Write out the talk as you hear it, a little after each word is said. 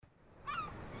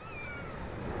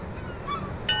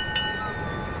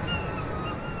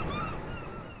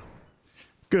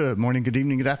Good morning, good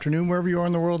evening, good afternoon, wherever you are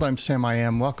in the world. I'm Sam I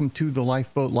Am. Welcome to the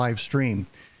Lifeboat live stream.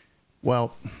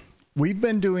 Well, we've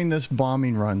been doing this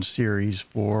bombing run series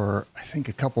for, I think,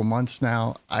 a couple months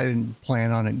now. I didn't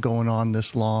plan on it going on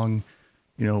this long.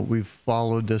 You know, we've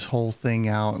followed this whole thing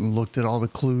out and looked at all the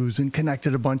clues and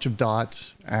connected a bunch of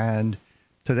dots. And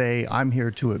today I'm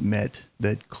here to admit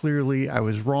that clearly I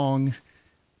was wrong.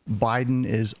 Biden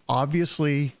is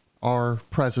obviously our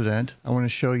president. I want to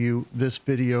show you this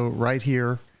video right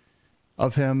here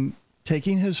of him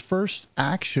taking his first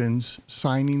actions,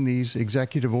 signing these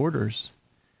executive orders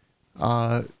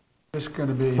from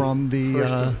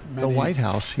the White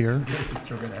House here.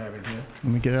 Let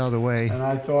me get out of the way. And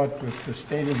I thought with the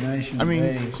State of the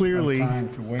Nation clearly,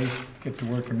 time to wait, get to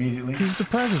work immediately. He's the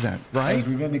president, right? As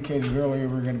we've indicated earlier,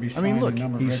 we're going to be signing look, a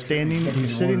number of he's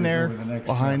sitting there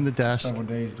behind the desk several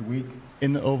days a week.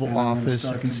 In the Oval Office.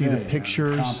 You can see the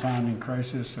pictures. Compounding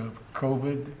crisis of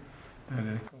COVID,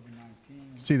 COVID-19.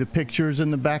 See the pictures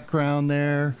in the background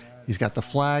there. He's got the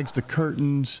flags, the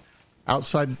curtains,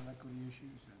 outside.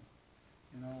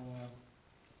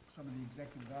 Some of the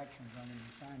executive actions I'm going to be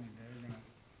signing there are going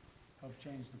to help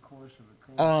change the course of the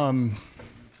COVID.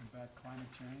 Combat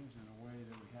climate change in a way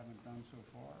that we haven't done so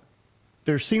far.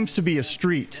 There seems to be a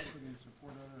street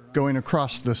going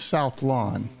across the south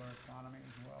lawn.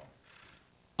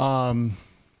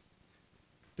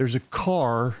 There's a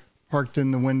car parked in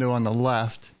the window on the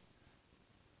left,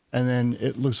 and then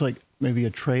it looks like maybe a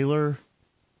trailer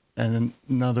and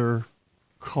another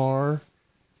car,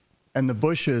 and the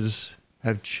bushes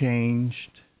have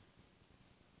changed.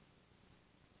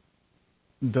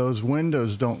 Those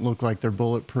windows don't look like they're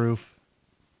bulletproof.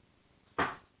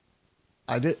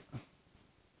 I didn't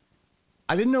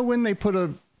know when they put a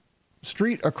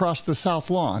street across the south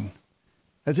lawn.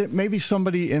 Maybe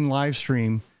somebody in live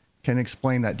stream can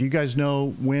explain that. Do you guys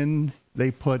know when they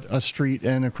put a street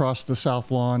in across the south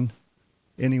lawn?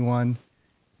 Anyone?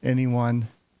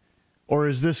 Or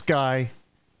is this guy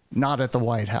not at the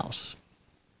White House,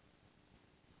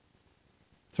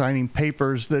 signing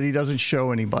papers that he doesn't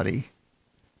show anybody?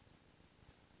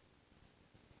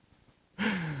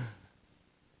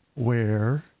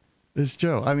 Where is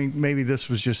Joe? I mean, maybe this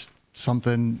was just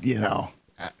something,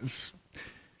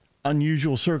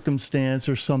 unusual circumstance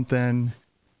or something.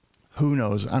 Who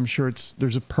knows? I'm sure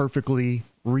there's a perfectly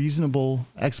reasonable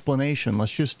explanation.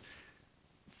 Let's just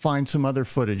find some other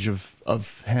footage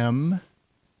of him.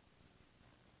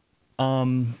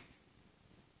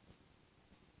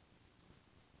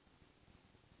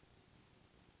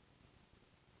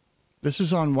 This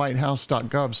is on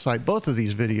whitehouse.gov site. Both of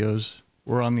these videos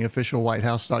were on the official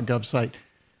whitehouse.gov site.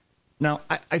 Now,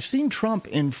 I've seen Trump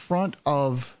in front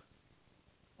of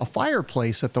a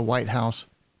fireplace at the White House,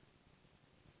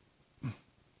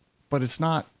 but it's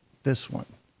not this one.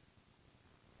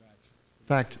 In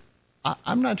fact,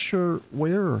 I'm not sure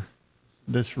where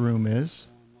this room is.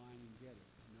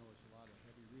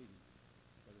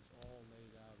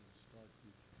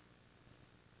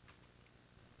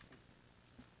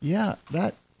 Yeah,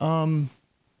 that, I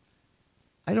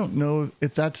don't know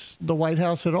if that's the White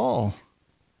House at all.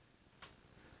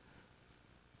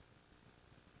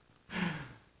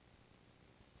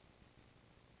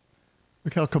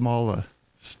 Look how Kamala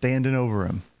standing over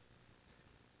him.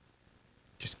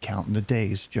 Just counting the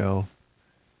days, Joe.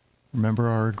 Remember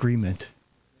our agreement.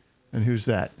 And who's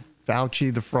that?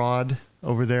 Fauci, the fraud,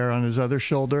 over there on his other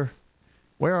shoulder.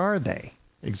 Where are they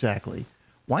exactly?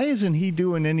 Why isn't he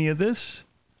doing any of this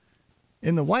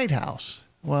in the White House?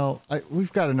 Well,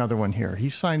 we've got another one here.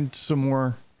 He signed some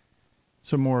more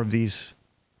of these,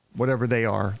 whatever they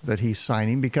are, that he's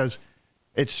signing, because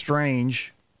it's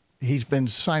strange. He's been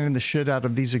signing the shit out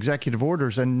of these executive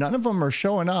orders, and none of them are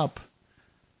showing up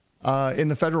in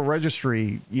the Federal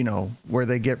Registry, where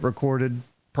they get recorded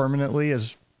permanently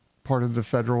as part of the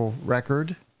federal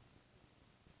record.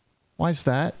 Why is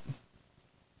that?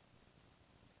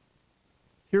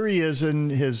 Here he is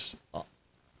in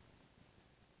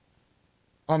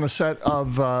on the set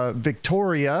of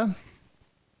Victoria,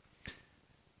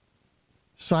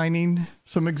 signing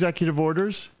some executive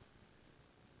orders.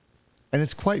 And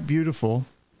it's quite beautiful.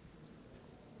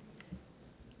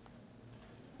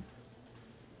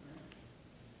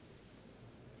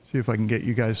 See if I can get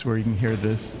you guys where you can hear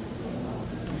this.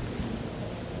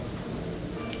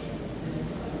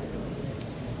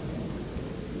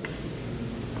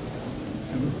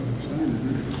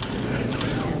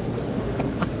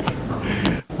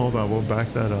 Hold on, we'll back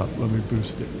that up. Let me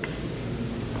boost it.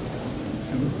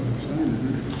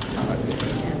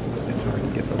 It's hard to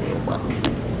get the little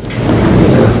button.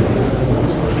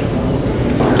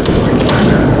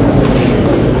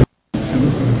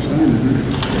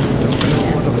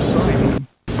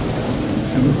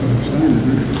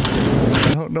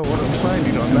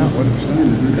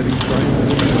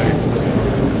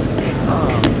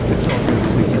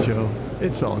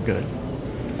 It's all good.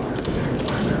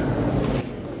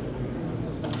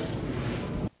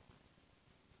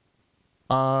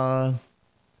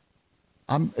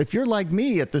 If you're like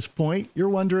me at this point, you're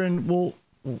wondering, well,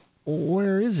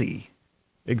 where is he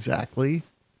exactly?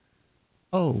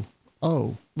 Oh,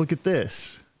 look at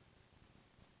this.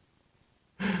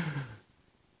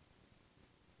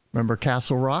 Remember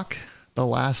Castle Rock, the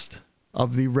last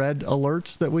of the red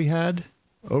alerts that we had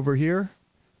over here?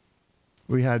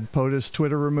 We had POTUS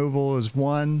Twitter removal as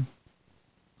one.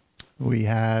 We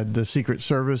had the Secret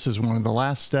Service as one of the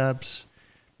last steps.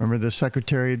 Remember the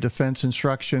Secretary of Defense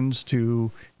instructions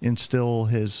to instill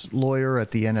his lawyer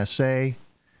at the NSA.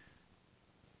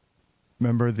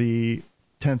 Remember the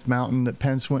 10th mountain that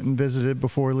Pence went and visited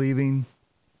before leaving?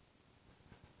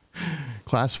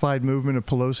 Classified movement of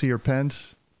Pelosi or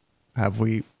Pence. Have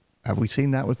we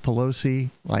seen that with Pelosi?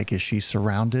 Like, is she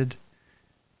surrounded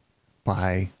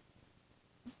by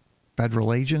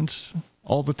federal agents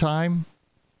all the time?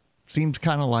 Seems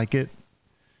kind of like it.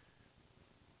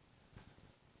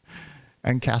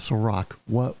 And Castle Rock.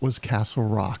 What was Castle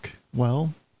Rock?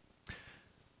 Well,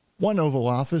 one Oval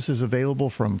Office is available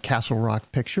from Castle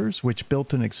Rock Pictures, which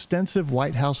built an extensive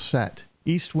White House set,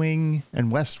 East Wing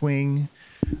and West Wing,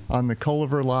 on the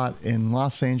Culver lot in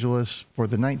Los Angeles for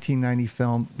the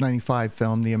 1995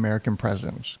 film, The American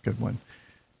President. Good one.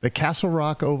 The Castle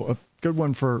Rock Oval, a good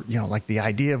one for, like the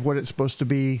idea of what it's supposed to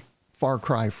be, far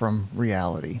cry from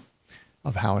reality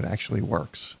of how it actually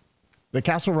works. The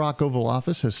Castle Rock Oval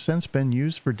Office has since been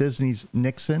used for Disney's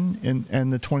Nixon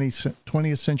and the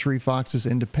 20th Century Fox's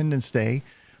Independence Day,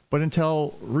 but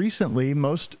until recently,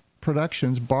 most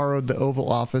productions borrowed the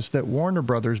Oval Office that Warner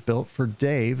Brothers built for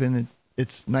Dave in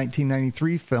its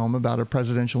 1993 film about a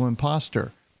presidential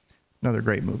imposter. Another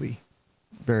great movie.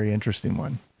 Very interesting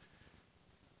one,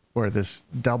 where this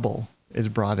double is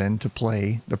brought in to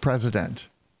play the president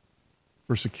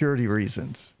for security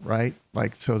reasons, right?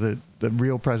 Like, so that the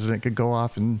real president could go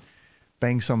off and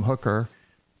bang some hooker.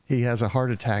 He has a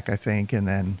heart attack, I think, and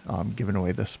then giving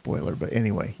away the spoiler. But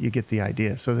anyway, you get the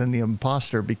idea. So then the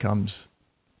imposter becomes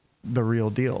the real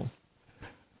deal.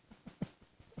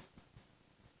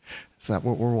 Is that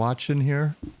what we're watching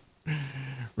here?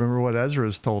 Remember what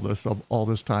Ezra's told us all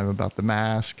this time about The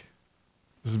Mask?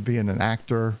 This is being an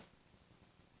actor.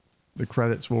 The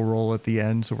credits will roll at the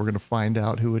end, so we're going to find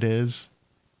out who it is.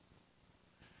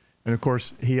 And of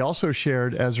course,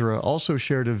 Ezra also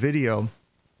shared a video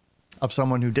of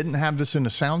someone who didn't have this in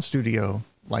a sound studio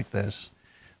like this,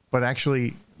 but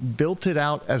actually built it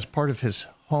out as part of his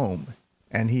home.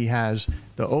 And he has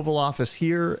the Oval Office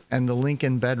here and the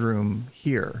Lincoln bedroom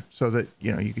here, so that,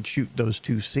 you could shoot those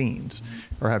two scenes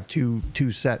or have two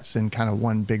sets in kind of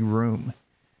one big room.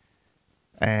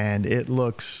 And it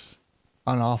looks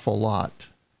an awful lot.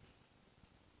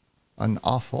 An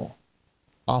awful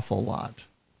lot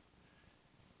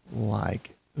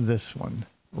like this one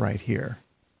right here.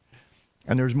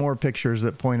 And there's more pictures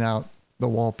that point out the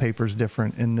wallpaper's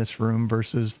different in this room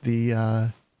versus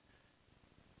the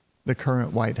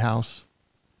current White House.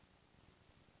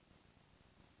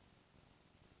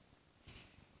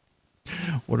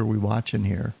 What are we watching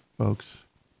here, folks?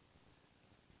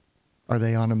 Are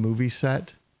they on a movie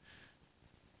set?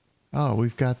 Oh,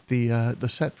 we've got the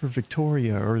set for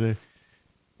Victoria, or the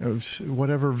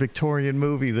whatever Victorian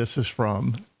movie this is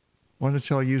from. Why don't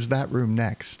y'all use that room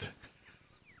next?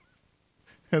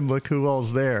 And look who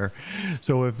all's there.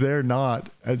 So if they're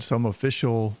not at some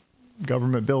official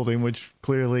government building, which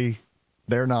clearly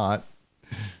they're not,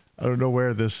 I don't know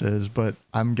where this is, but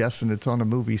I'm guessing it's on a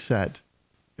movie set.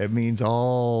 It means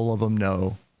all of them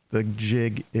know the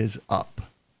jig is up.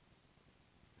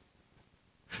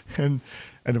 And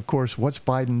of course, what's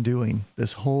Biden doing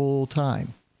this whole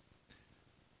time?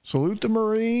 Salute the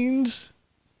Marines.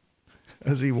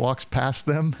 As he walks past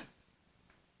them,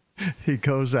 he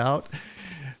goes out.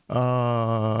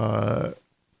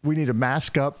 We need to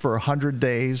mask up for 100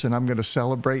 days, and I'm going to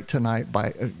celebrate tonight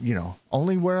by,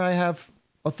 only where I have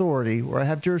authority, where I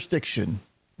have jurisdiction,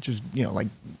 which is, like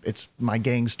it's my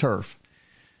gang's turf.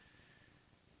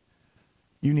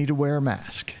 You need to wear a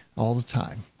mask all the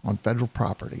time on federal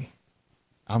property.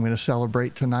 I'm going to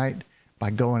celebrate tonight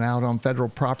by going out on federal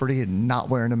property and not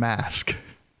wearing a mask.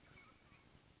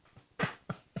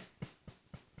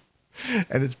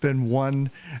 And it's been one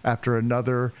after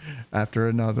another after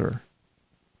another.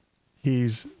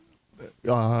 He's,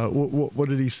 what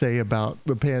did he say about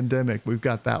the pandemic? We've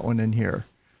got that one in here.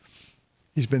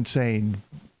 He's been saying,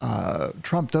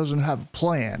 Trump doesn't have a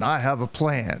plan. I have a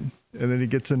plan. And then he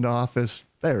gets into office.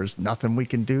 There's nothing we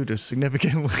can do to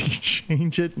significantly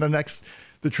change it in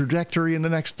the trajectory in the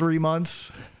next 3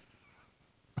 months.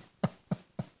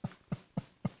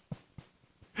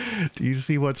 Do you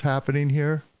see what's happening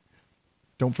here?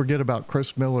 Don't forget about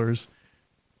Chris Miller's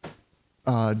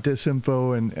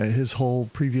disinfo and his whole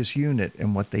previous unit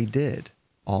and what they did.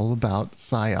 All about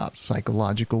psyops,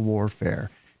 psychological warfare.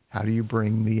 How do you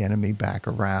bring the enemy back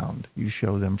around? You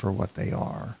show them for what they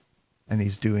are. And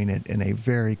he's doing it in a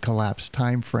very collapsed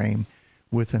time frame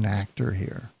with an actor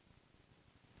here.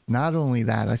 Not only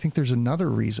that, I think there's another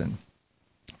reason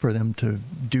for them to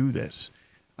do this.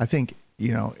 I think,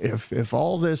 if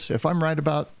all this, if I'm right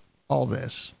about all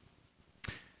this,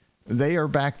 they are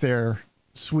back there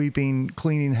sweeping,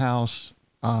 cleaning house,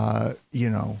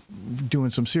 doing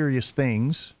some serious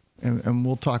things. And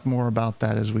we'll talk more about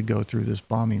that as we go through this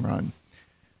bombing run.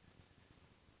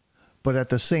 But at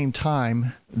the same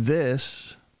time,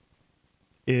 this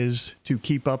is to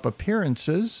keep up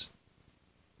appearances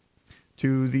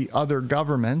to the other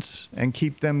governments and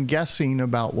keep them guessing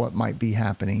about what might be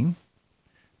happening.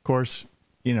 Of course,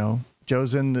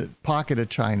 Joe's in the pocket of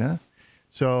China,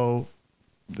 so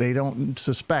they don't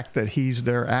suspect that he's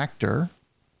their actor.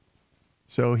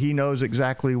 So he knows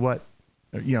exactly what,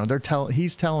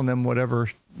 he's telling them whatever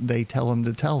they tell him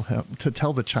to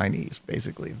tell the Chinese,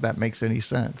 basically, if that makes any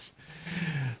sense.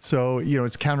 So,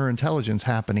 it's counterintelligence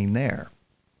happening there.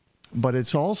 But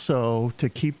it's also to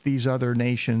keep these other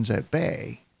nations at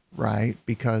bay, right?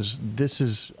 Because this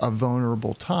is a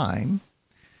vulnerable time.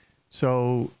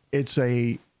 So it's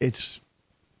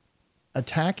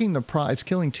attacking it's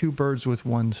killing two birds with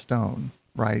one stone,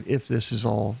 right? If this is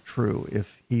all true,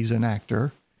 if he's an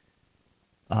actor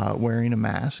wearing a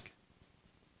mask,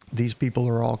 these people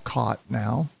are all caught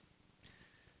now.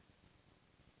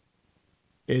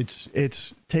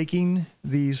 It's taking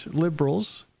these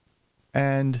liberals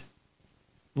and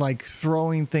like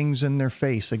throwing things in their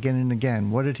face again and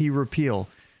again. What did he repeal?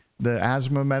 The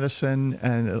asthma medicine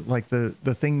and like the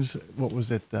things, what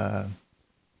was it? The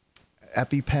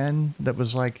EpiPen that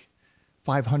was like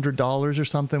 $500 or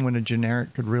something when a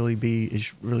generic could really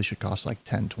should cost like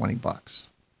 $10-$20.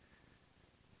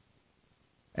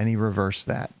 And he reversed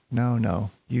that. No,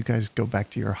 you guys go back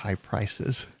to your high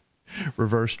prices.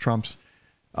 Reverse Trump's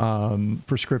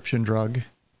prescription drug,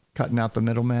 cutting out the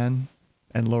middleman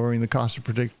and lowering the cost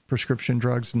of prescription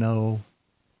drugs. No,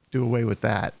 do away with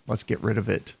that. Let's get rid of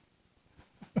it.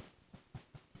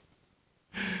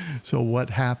 So what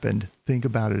happened? Think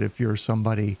about it. If you're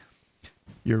somebody,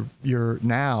 you're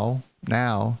now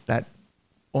that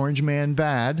orange man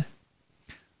bad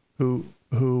who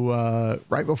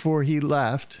right before he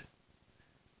left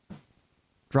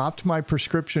dropped my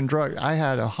prescription drug. I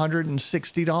had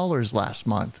 $160 last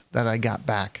month that I got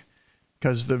back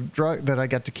because the drug that I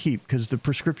got to keep because the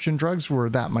prescription drugs were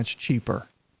that much cheaper.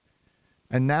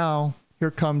 And now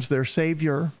here comes their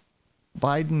savior,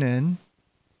 Biden, in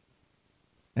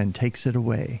and takes it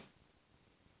away.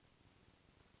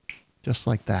 Just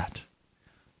like that.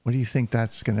 What do you think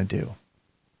that's going to do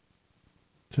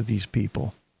to these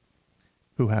people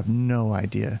who have no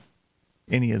idea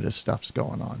any of this stuff's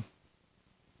going on?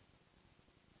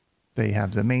 They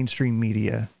have the mainstream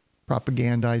media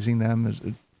propagandizing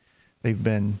them. They've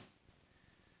been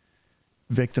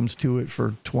victims to it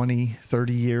for 20,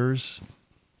 30 years.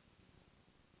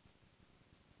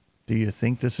 Do you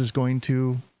think this is going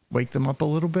to wake them up a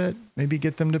little bit? Maybe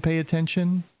get them to pay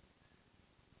attention?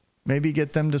 Maybe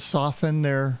get them to soften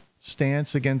their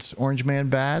stance against Orange Man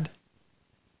Bad?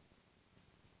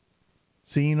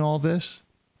 Seeing all this?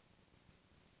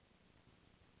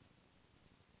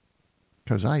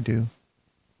 Because I do.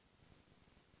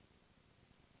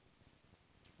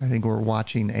 I think we're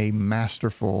watching a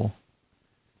masterful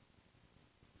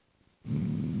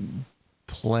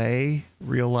play,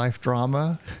 real life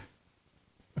drama,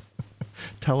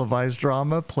 televised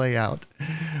drama play out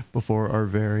before our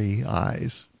very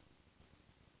eyes.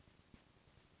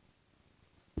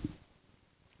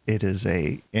 It is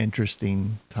a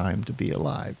interesting time to be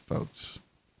alive, folks.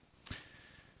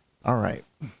 All right.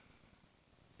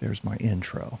 There's my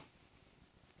intro.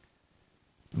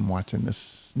 I'm watching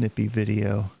this snippy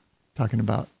video talking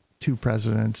about two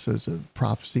presidents as a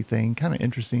prophecy thing. Kind of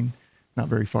interesting. Not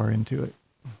very far into it.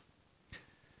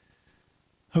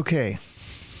 Okay.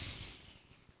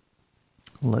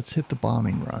 Let's hit the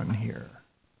bombing run here.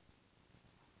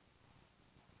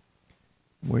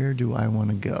 Where do I want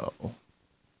to go?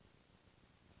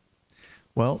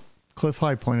 Well, Cliff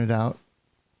High pointed out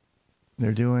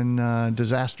they're doing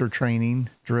disaster training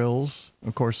drills.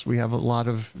 Of course, we have a lot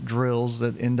of drills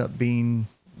that end up being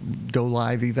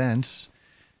go-live events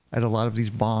at a lot of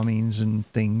these bombings and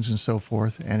things and so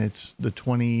forth. And it's the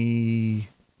 26th,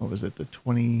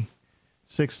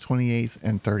 28th,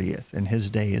 and 30th. And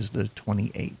his day is the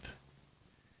 28th.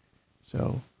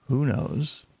 So who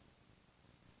knows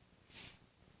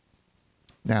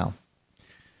Now,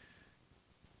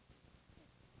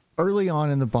 early on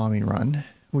in the bombing run,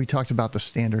 we talked about the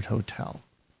Standard Hotel,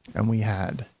 and we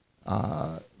had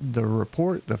the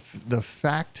report, the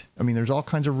fact. I mean, there's all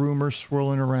kinds of rumors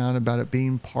swirling around about it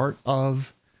being part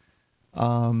of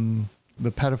the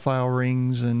pedophile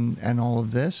rings and all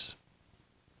of this.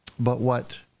 But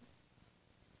what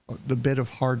the bit of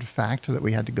hard fact that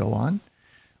we had to go on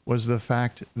was the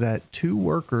fact that 2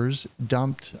 workers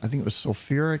dumped, I think it was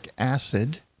sulfuric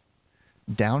acid,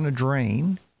 down a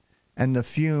drain, and the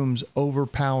fumes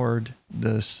overpowered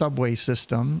the subway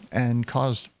system and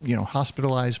caused,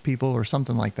 hospitalized people or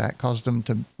something like that, caused them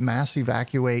to mass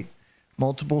evacuate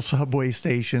multiple subway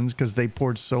stations because they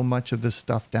poured so much of this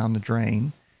stuff down the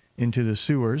drain into the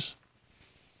sewers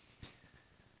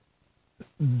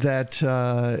that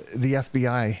the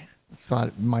FBI thought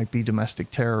it might be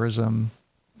domestic terrorism.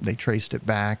 They traced it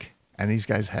back, and these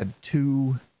guys had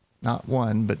 2, not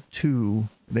 1, but 2.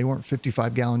 They weren't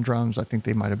 55-gallon drums. I think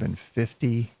they might have been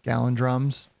 50-gallon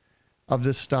drums of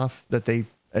this stuff that they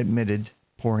admitted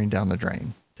pouring down the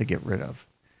drain to get rid of.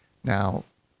 Now,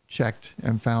 checked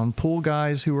and found pool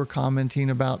guys who were commenting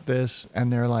about this,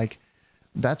 and they're like,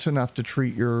 that's enough to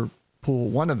treat your pool.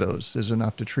 One of those is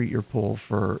enough to treat your pool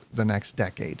for the next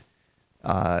decade.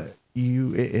 And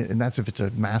that's if it's a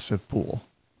massive pool.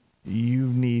 You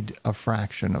need a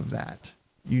fraction of that.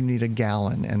 You need a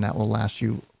gallon, and that will last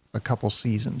you a couple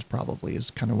seasons probably, is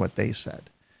kind of what they said,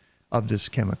 of this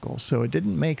chemical. So it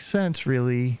didn't make sense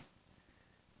really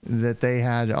that they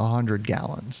had 100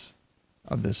 gallons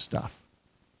of this stuff.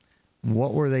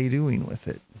 What were they doing with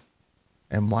it?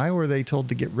 And why were they told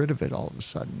to get rid of it all of a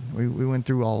sudden? We went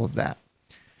through all of that.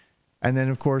 And then,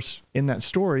 of course, in that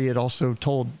story, it also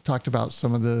talked about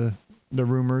some of the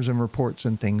rumors and reports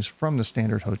and things from the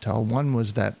Standard Hotel. One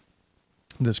was that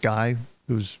this guy,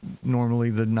 who's normally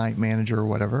the night manager or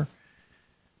whatever,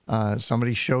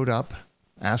 somebody showed up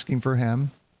asking for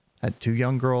him, had 2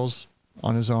 young girls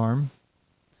on his arm,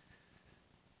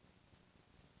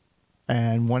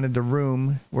 and wanted the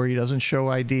room where he doesn't show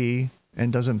ID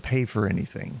and doesn't pay for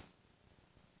anything.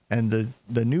 And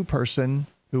the new person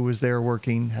who was there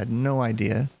working had no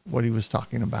idea what he was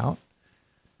talking about.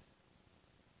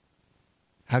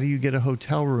 How do you get a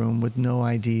hotel room with no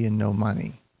ID and no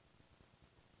money?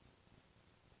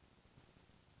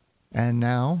 And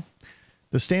now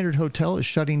the Standard Hotel is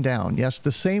shutting down. Yes, the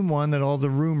same one that all the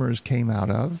rumors came out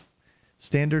of.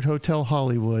 Standard Hotel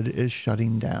Hollywood is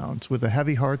shutting down. It's with a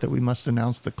heavy heart that we must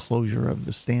announce the closure of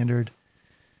the Standard.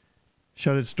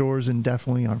 Shut its doors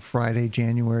indefinitely on Friday,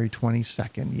 January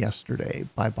 22nd, yesterday.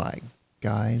 Bye-bye,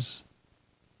 guys.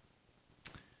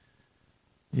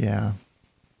 Yeah.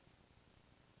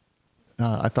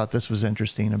 I thought this was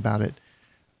interesting about it.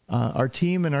 Our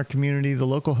team and our community, the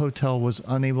local hotel was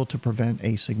unable to prevent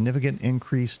a significant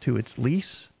increase to its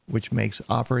lease, which makes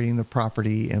operating the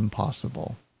property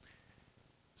impossible.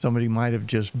 Somebody might have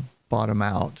just bought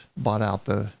out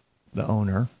the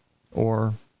owner,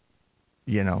 or,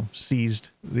 seized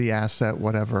the asset,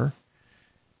 whatever,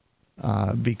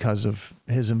 because of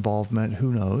his involvement.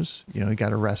 Who knows? He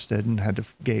got arrested and had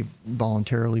to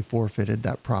voluntarily forfeited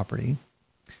that property.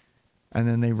 And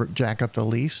then they jack up the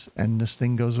lease, and this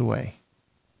thing goes away.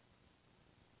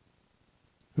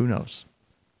 Who knows?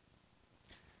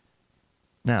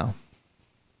 Now,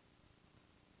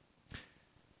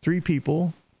 3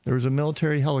 people. There was a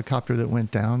military helicopter that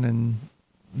went down, and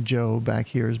Joe back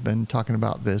here has been talking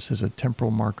about this as a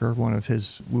temporal marker. One of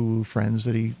his woo-woo friends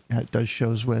that he does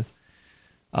shows with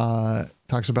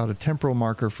talks about a temporal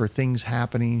marker for things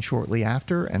happening shortly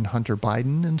after, and Hunter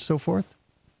Biden and so forth.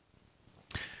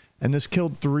 And this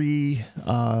killed 3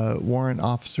 warrant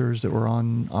officers that were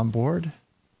on board.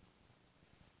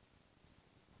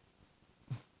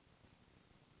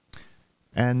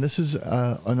 And this is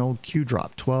an old Q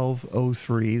drop,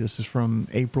 1203. This is from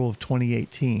April of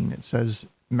 2018. It says,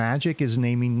 Magic is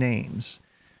naming names.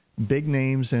 Big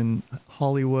names in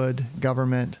Hollywood,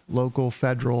 government, local,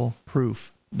 federal,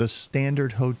 proof. The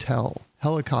Standard Hotel,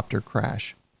 helicopter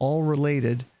crash, all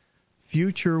related.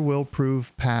 Future will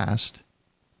prove past.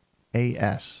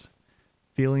 AS.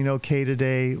 Feeling okay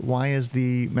today? Why is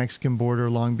the Mexican border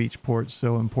Long Beach port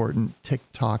so important?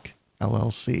 TikTok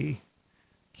LLC.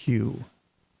 Q.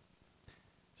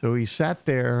 So he sat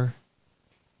there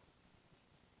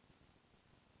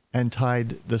and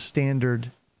tied the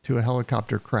Standard to a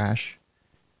helicopter crash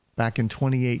back in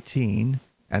 2018,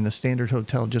 and the Standard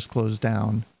Hotel just closed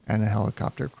down and a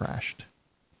helicopter crashed.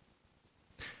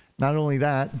 Not only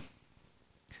that,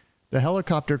 the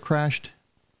helicopter crashed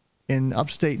in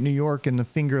upstate New York in the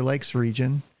Finger Lakes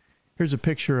region. Here's a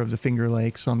picture of the Finger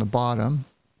Lakes on the bottom.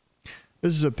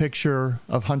 This is a picture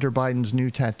of Hunter Biden's new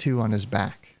tattoo on his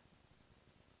back.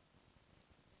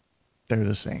 They're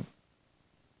the same.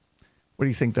 What do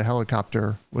you think the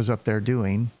helicopter was up there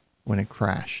doing when it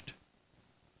crashed?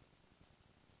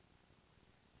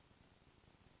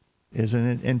 Isn't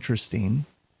it interesting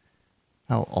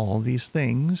how all these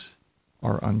things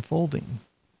are unfolding?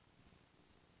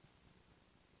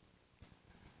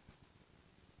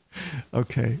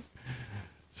 Okay.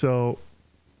 So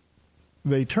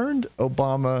they turned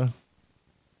Obama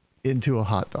into a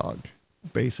hot dog,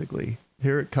 basically.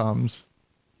 Here it comes.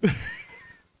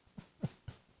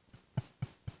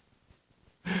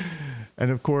 And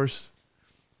of course,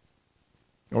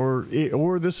 or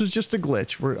this is just a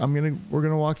glitch. We're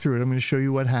gonna walk through it. I'm gonna show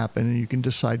you what happened, and you can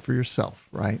decide for yourself,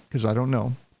 right? Because I don't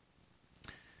know.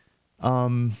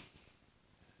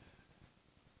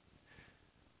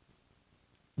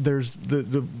 There's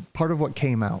the part of what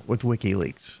came out with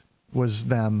WikiLeaks was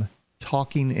them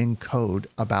talking in code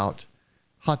about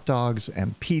hot dogs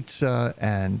and pizza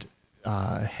and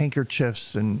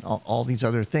handkerchiefs and all these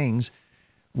other things,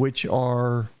 which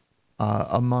are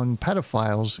among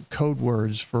pedophiles code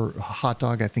words for hot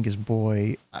dog. I think is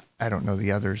boy. I don't know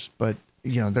the others, but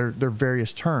they're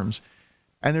various terms.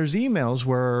 And there's emails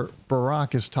where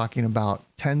Barack is talking about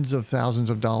tens of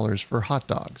thousands of dollars for hot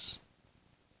dogs.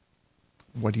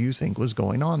 What do you think was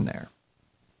going on there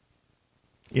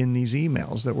in these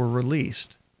emails that were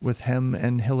released with him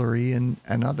and Hillary and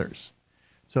others?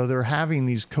 So they're having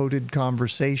these coded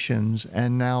conversations,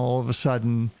 and now all of a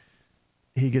sudden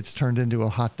he gets turned into a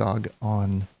hot dog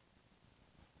on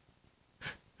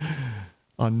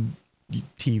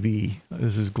TV.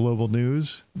 This is global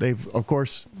news. They've, of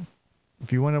course,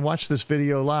 if you want to watch this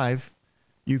video live,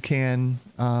 you can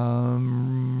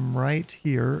right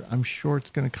here. I'm sure it's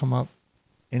going to come up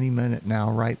any minute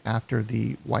now, right after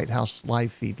the White House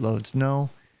live feed loads. No,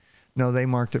 they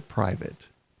marked it private.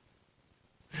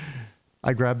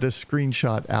 I grabbed this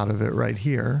screenshot out of it right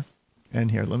here.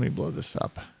 And here, let me blow this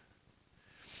up.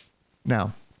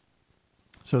 Now,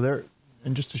 so they're,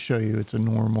 and just to show you, it's a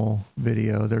normal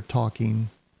video. They're talking.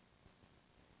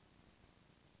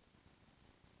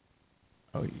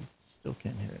 Oh, you still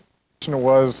can't hear it. It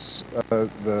was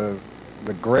the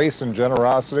grace and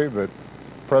generosity that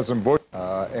President Bush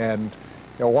and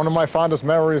one of my fondest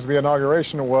memories of the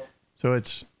inauguration was. So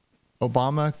it's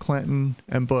Obama, Clinton,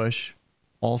 and Bush,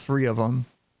 all three of them,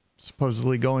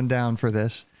 supposedly going down for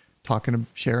this,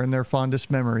 sharing their fondest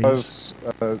memories. Was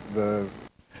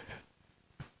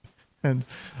and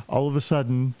all of a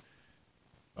sudden,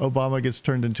 Obama gets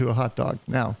turned into a hot dog.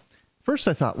 Now, first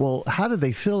I thought, well, how did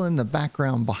they fill in the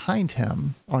background behind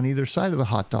him on either side of the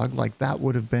hot dog? Like that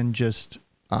would have been just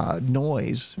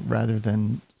noise rather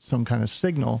than some kind of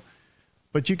signal.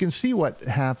 But you can see what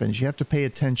happens. You have to pay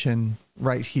attention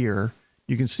right here.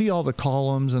 You can see all the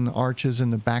columns and the arches in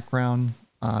the background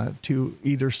to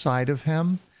either side of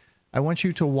him. I want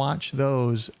you to watch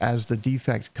those as the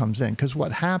defect comes in, because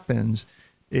what happens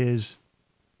is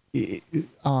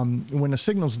when a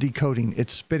signal's decoding,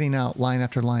 it's spitting out line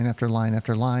after line after line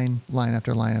after line, line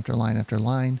after line after line after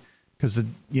line, because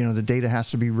the data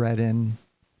has to be read in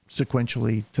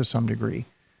sequentially to some degree.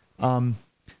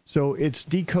 So it's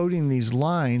decoding these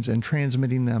lines and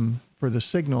transmitting them for the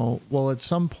signal. Well, at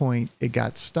some point it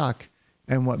got stuck.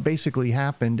 And what basically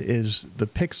happened is the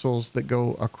pixels that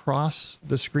go across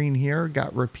the screen here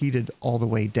got repeated all the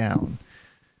way down.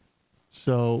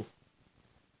 So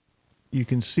you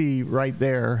can see right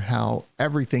there how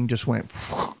everything just went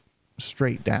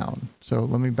straight down. So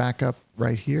let me back up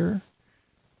right here.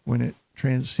 When it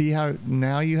see how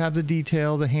now you have the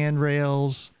detail, the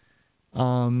handrails,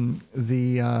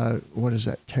 what is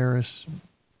that, terrace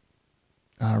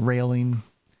railing,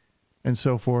 and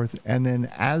so forth. And then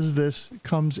as this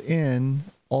comes in,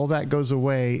 all that goes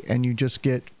away and you just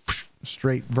get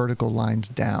straight vertical lines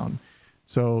down.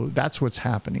 So that's what's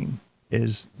happening,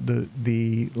 is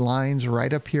the lines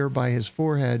right up here by his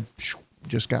forehead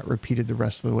just got repeated the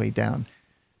rest of the way down.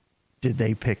 Did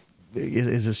they pick,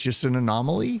 is this just an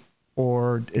anomaly,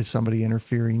 or is somebody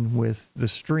interfering with the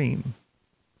stream?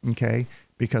 Okay,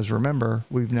 because remember,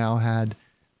 we've now had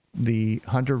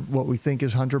what we think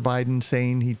is Hunter Biden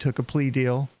saying he took a plea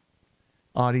deal.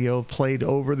 Audio played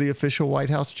over the official White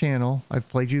House channel. I've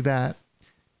played you that.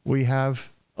 We have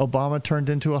Obama turned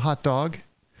into a hot dog.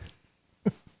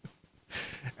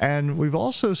 And we've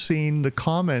also seen the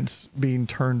comments being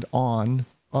turned on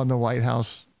the White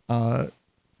House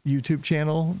YouTube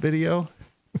channel video.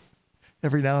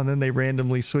 Every now and then they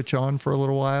randomly switch on for a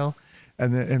little while,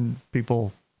 and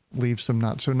people leave some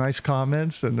not so nice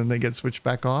comments, and then they get switched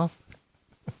back off.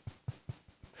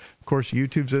 Of course,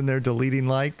 YouTube's in there deleting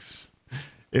likes.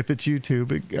 if it's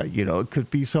YouTube, it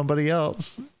could be somebody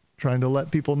else trying to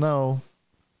let people know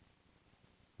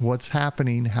what's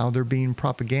happening, how they're being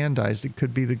propagandized. It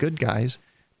could be the good guys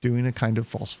doing a kind of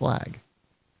false flag,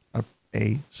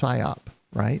 a psyop,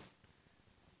 right?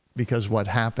 Because what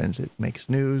happens, it makes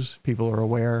news. People are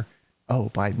aware,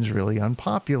 oh, Biden's really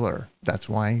unpopular. That's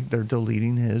why they're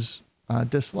deleting his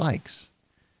dislikes.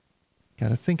 Got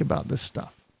to think about this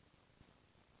stuff.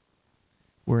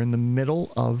 We're in the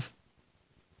middle of,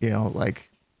 like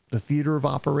the theater of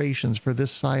operations for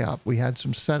this psyop. We had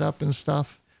some setup and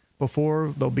stuff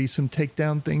before. There'll be some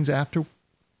takedown things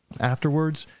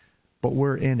afterwards, but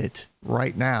we're in it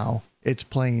right now. It's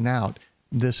playing out.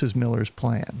 This is Miller's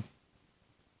plan.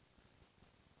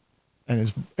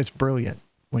 And it's brilliant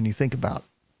when you think about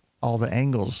all the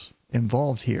angles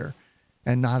involved here.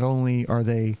 And not only are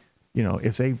they,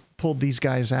 if they pulled these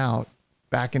guys out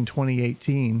back in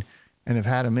 2018 and have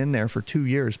had them in there for 2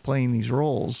 years playing these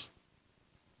roles,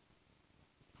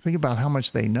 think about how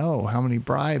much they know, how many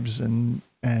bribes and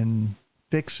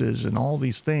fixes and all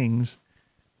these things.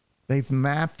 They've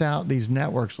mapped out these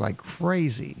networks like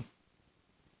crazy.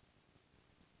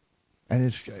 And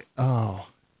it's, oh,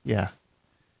 yeah.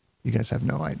 You guys have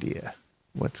no idea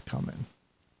what's coming.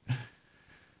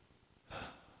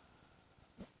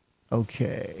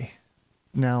 Okay.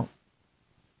 Now,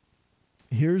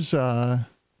 here's, let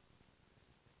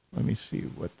me see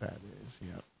what that is.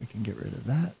 Yeah, we can get rid of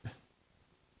that.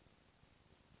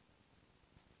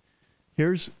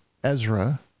 Here's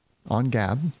Ezra on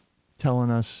Gab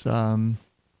telling us,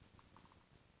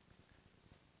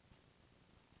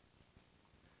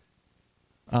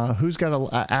 who's got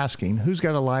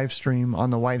a live stream on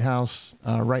the White House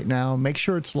right now. Make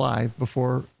sure it's live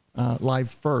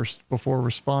first before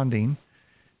responding.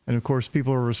 And of course,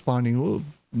 people are responding. Well,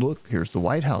 look, here's the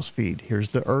White House feed. Here's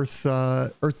the Earth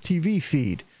TV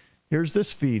feed. Here's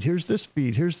this feed. Here's this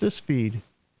feed. Here's this feed.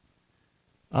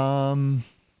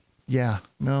 Yeah,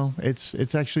 no,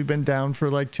 it's actually been down for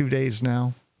like 2 days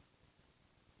now.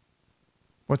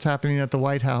 What's happening at the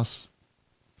White House?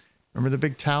 Remember the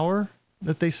big tower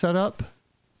that they set up?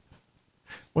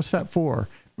 What's that for?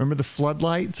 Remember the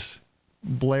floodlights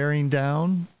blaring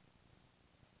down?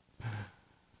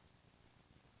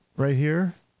 Right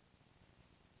here?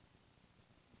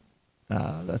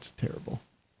 That's terrible.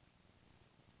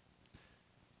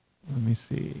 Let me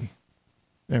see.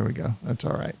 There we go. That's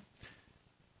all right.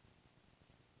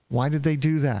 Why did they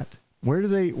do that?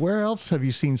 Where else have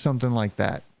you seen something like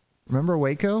that? Remember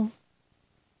Waco?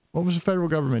 What was the federal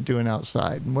government doing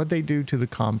outside? And what'd they do to the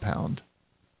compound?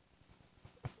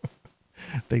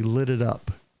 They lit it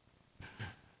up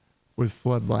with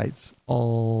floodlights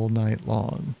all night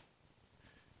long.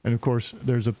 And of course,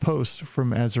 there's a post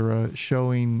from Ezra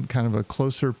showing kind of a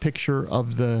closer picture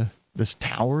of this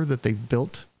tower that they've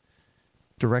built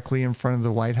directly in front of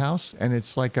the White House. And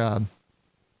it's like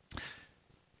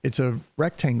it's a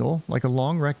rectangle, like a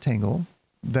long rectangle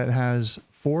that has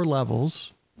 4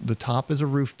 levels. The top is a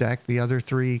roof deck. The other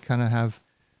 3 kind of have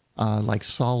like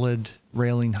solid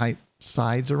railing height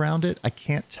sides around it. I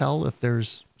can't tell if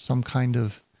there's some kind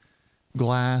of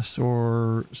glass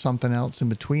or something else in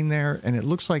between there. And it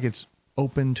looks like it's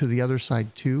open to the other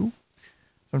side too.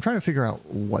 So I'm trying to figure out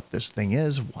what this thing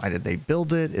is. Why did they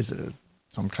build it? Is it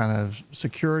some kind of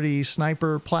security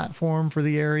sniper platform for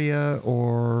the area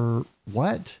or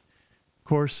what? Of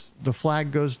course, the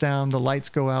flag goes down, the lights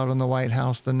go out on the White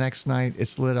House. The next night,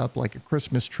 it's lit up like a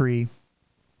Christmas tree.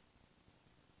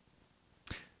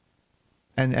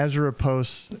 And Ezra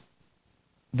posts,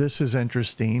 this is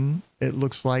interesting. It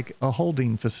looks like a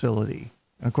holding facility.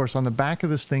 And of course, on the back of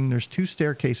this thing, there's 2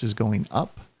 staircases going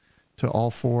up to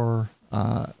all 4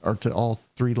 or to all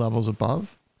 3 levels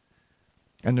above.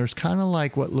 And there's kind of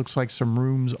like what looks like some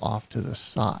rooms off to the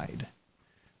side.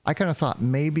 I kind of thought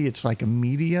maybe it's like a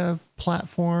media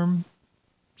platform.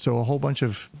 So a whole bunch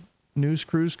of news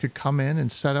crews could come in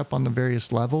and set up on the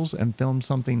various levels and film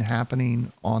something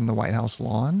happening on the White House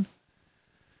lawn.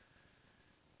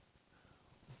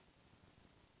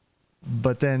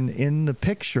 But then in the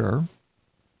picture,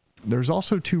 there's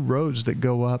also 2 roads that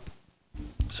go up.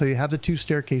 So you have the 2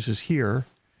 staircases here,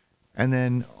 and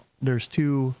then there's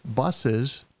 2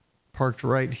 buses parked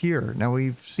right here. Now,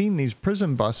 we've seen these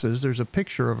prison buses. There's a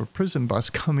picture of a prison bus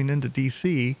coming into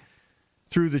D.C.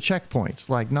 through the checkpoints,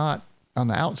 like not on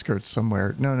the outskirts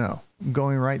somewhere. No,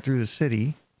 going right through the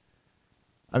city.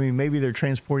 I mean, maybe they're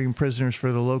transporting prisoners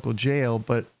for the local jail,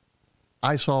 but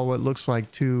I saw what looks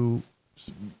like two,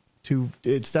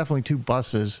 it's definitely 2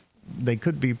 buses. They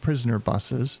could be prisoner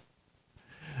buses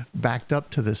backed up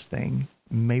to this thing.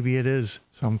 Maybe it is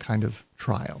some kind of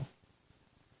trial.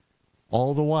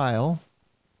 All the while,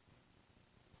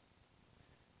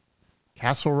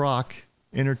 Castle Rock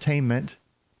Entertainment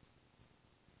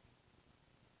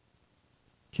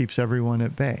keeps everyone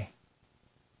at bay.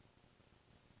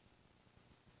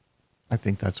 I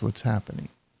think that's what's happening.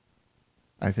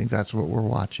 I think that's what we're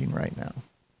watching right now.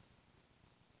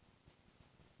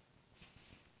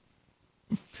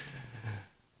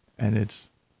 And it's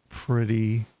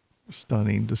pretty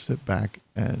stunning to sit back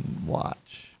and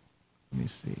watch. Let me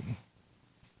see.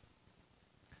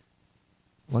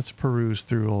 Let's peruse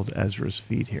through old Ezra's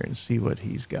feed here and see what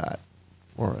he's got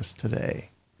for us today.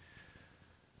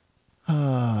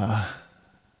 There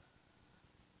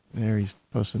he's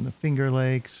posting the Finger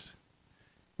Lakes.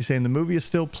 He's saying the movie is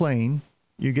still playing.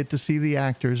 You get to see the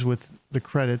actors with the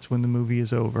credits when the movie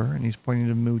is over. And he's pointing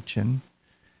to Muchin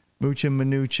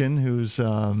Minuchin, who's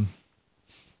been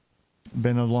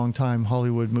a long-time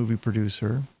Hollywood movie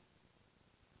producer.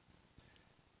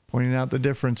 Pointing out the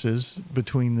differences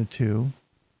between the two.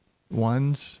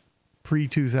 One's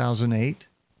pre-2008,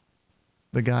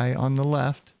 the guy on the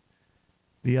left.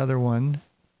 The other one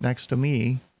next to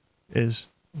me is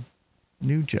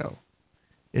New Joe,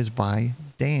 is by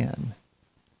Dan.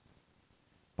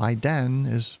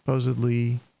 Biden is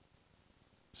supposedly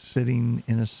sitting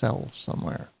in a cell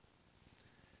somewhere.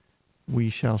 We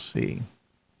shall see.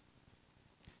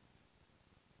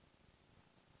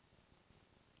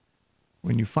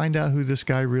 When you find out who this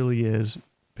guy really is,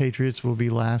 Patriots will be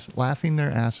laughing their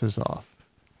asses off.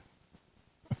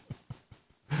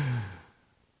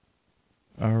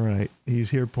 All right. He's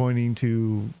here pointing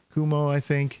to Cuomo, I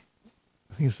think.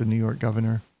 I think it's the New York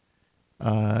governor.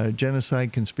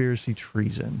 Genocide, conspiracy,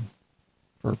 treason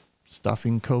for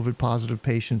stuffing COVID-positive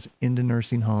patients into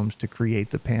nursing homes to create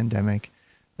the pandemic.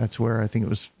 That's where I think it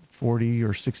was 40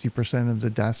 or 60% of the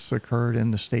deaths occurred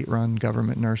in the state-run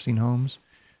government nursing homes,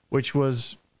 which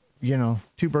was, you know,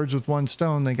 two birds with one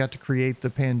stone. They got to create the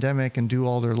pandemic and do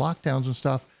all their lockdowns and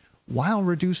stuff while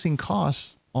reducing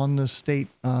costs on the state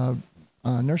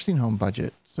nursing home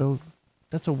budget. So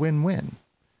that's a win-win.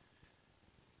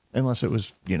 Unless it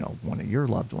was, you know, one of your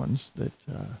loved ones that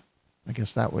I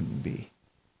guess that wouldn't be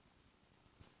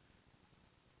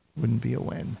a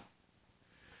win.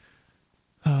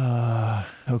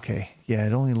 Okay. Yeah,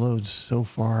 it only loads so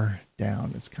far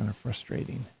down. It's kind of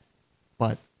frustrating.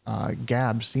 But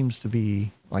Gab seems to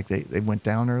be like they went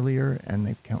down earlier and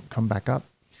they've come back up,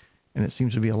 and it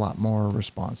seems to be a lot more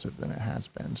responsive than it has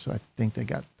been. So I think they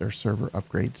got their server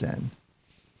upgrades in.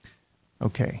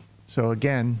 Okay, so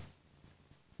again,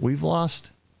 we've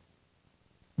lost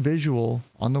visual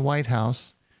on the White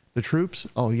House. The troops,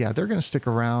 oh yeah, they're going to stick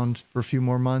around for a few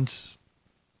more months.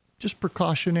 Just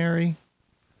precautionary.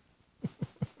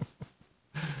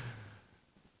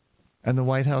 And the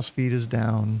White House feed is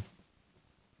down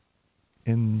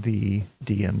in the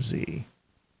DMZ. Of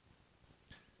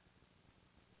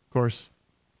course,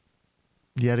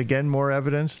 yet again, more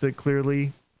evidence that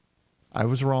clearly I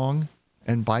was wrong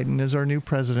and Biden is our new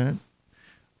president.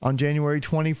 On January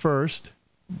 21st,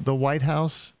 the White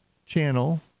House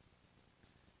channel,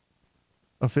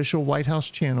 official White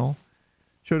House channel,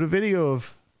 showed a video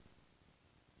of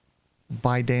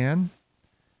Biden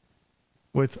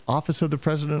with Office of the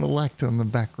President-elect on the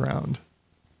background.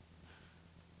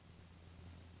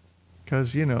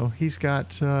 Because, you know, he's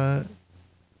got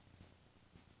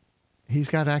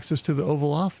access to the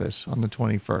Oval Office on the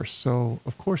 21st. So,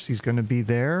 of course, he's going to be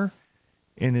there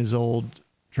in his old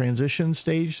transition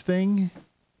stage thing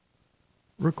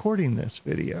recording this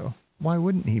video. Why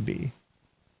wouldn't he be?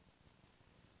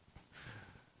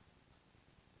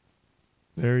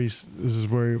 This is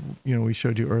where, you know, we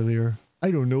showed you earlier. I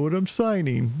don't know what I'm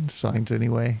signing. Signs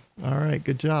anyway. All right,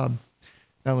 good job.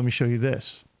 Now let me show you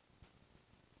this.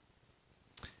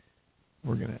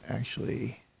 We're going to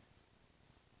actually...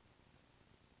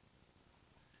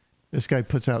 This guy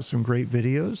puts out some great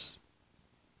videos.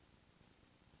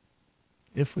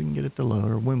 If we can get it to load,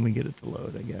 or when we get it to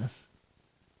load, I guess.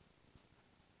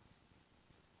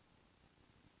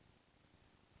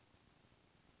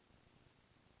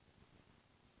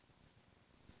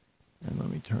 And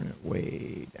let me turn it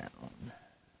way down.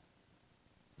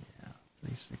 Yeah,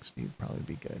 360 would probably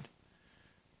be good.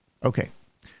 Okay.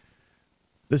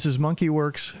 This is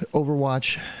Monkeyworks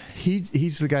Overwatch.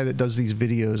 He's the guy that does these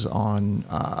videos on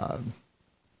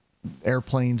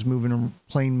airplanes moving,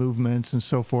 plane movements and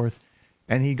so forth.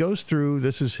 And he goes through,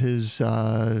 this is his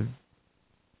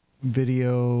video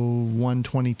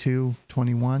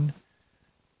 122.21.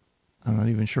 I'm not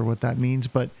even sure what that means,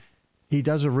 but he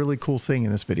does a really cool thing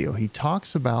in this video. He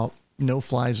talks about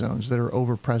no-fly zones that are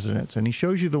over presidents. And he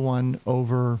shows you the one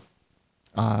over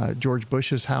George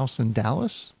Bush's house in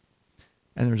Dallas.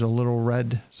 and there's a little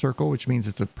red circle, which means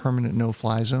it's a permanent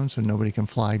no-fly zone, so nobody can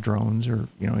fly drones or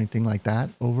anything like that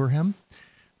over him.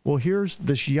 Well, here's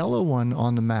this yellow one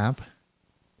on the map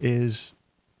is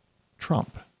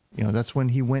Trump. That's when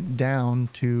he went down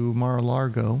to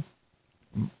Mar-a-Lago,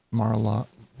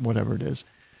 whatever it is,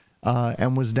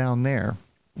 and was down there.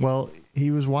 Well, he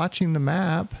was watching the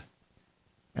map,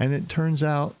 and it turns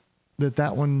out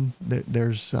that one,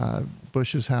 there's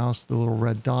Bush's house, the little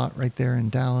red dot right there in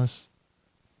Dallas.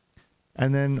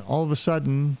 And then all of a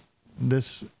sudden,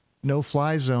 this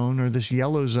no-fly zone, or this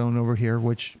yellow zone over here,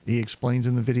 which he explains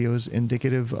in the video is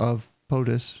indicative of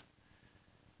POTUS,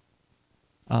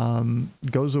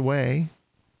 goes away.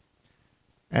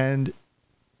 And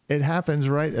it happens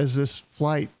right as this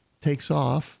flight takes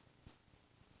off.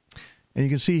 And you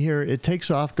can see here, it takes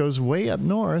off, goes way up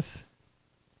north,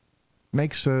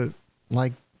 makes a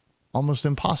almost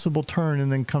impossible turn, and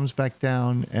then comes back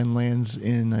down and lands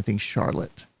in, I think,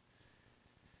 Charlotte.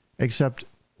 Except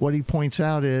what he points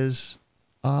out is,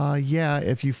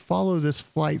 if you follow this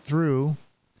flight through,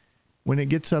 when it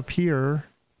gets up here,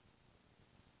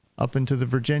 up into the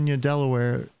Virginia,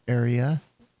 Delaware area,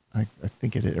 I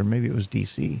think it is, or maybe it was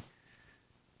D.C.,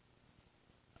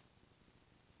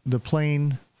 the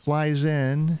plane flies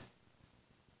in,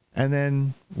 and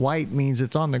then white means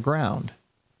it's on the ground,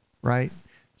 right?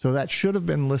 So that should have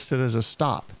been listed as a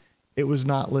stop. It was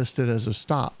not listed as a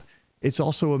stop. It's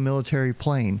also a military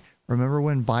plane. Remember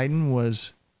when Biden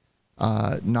was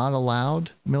not allowed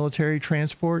military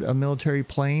transport, a military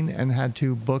plane, and had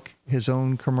to book his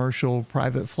own commercial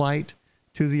private flight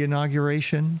to the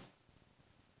inauguration?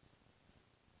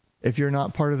 If you're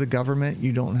not part of the government,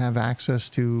 you don't have access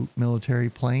to military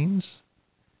planes.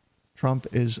 Trump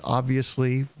is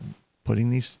obviously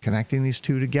connecting these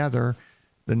two together,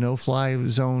 the no-fly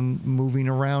zone moving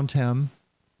around him,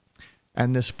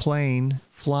 and this plane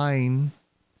flying,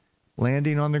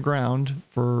 landing on the ground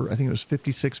for, I think it was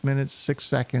 56 minutes, 6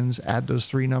 seconds, add those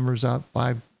three numbers up,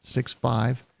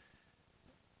 565,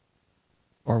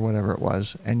 or whatever it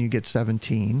was, and you get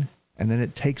 17, and then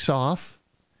it takes off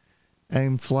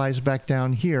and flies back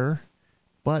down here.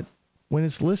 But when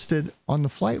it's listed on the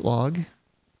flight log,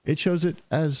 it shows it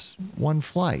as one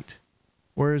flight,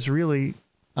 whereas really,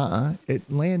 it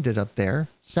landed up there,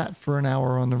 sat for an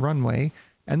hour on the runway,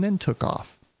 and then took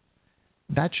off.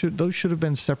 Those should have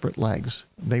been separate legs.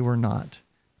 They were not.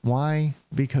 Why?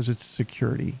 Because it's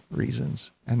security reasons,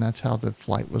 and that's how the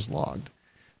flight was logged.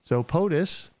 So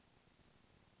POTUS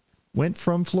went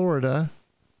from Florida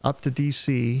up to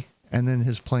D.C., and then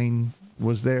his plane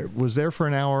was there for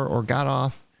an hour, or got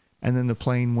off, and then the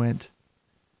plane went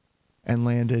and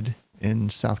landed in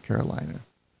South Carolina.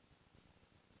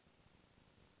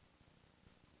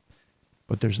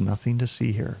 But there's nothing to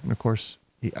see here. And of course,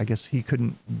 I guess he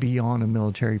couldn't be on a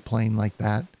military plane like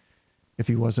that if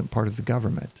he wasn't part of the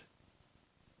government.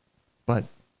 But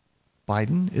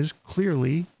Biden is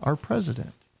clearly our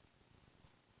president.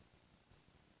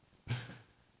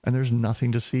 And there's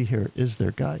nothing to see here, is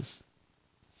there, guys?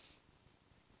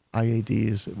 IAD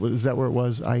is that where it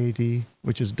was? IAD,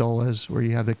 which is Dulles, where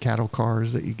you have the cattle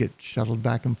cars that you get shuttled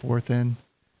back and forth in.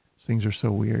 These things are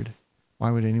so weird.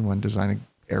 Why would anyone design an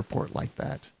airport like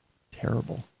that?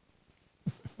 Terrible.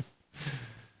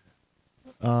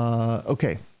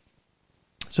 Okay.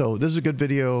 So this is a good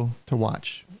video to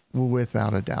watch,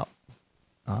 without a doubt.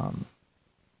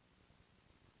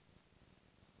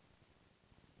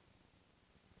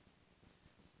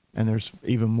 And there's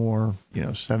even more,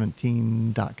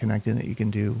 17 dot connecting that you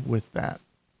can do with that.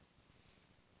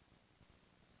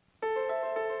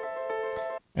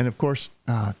 And of course,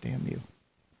 damn you.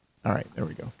 All right, there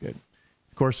we go. Good.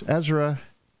 Of course, Ezra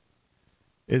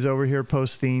is over here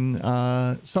posting,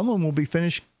 someone will be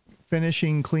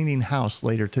finishing cleaning house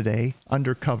later today,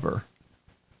 undercover.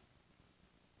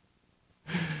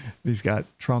 He's got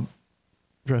Trump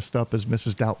dressed up as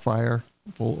Mrs. Doubtfire,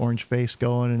 full orange face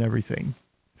going and everything.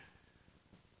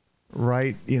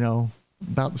 Right,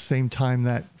 about the same time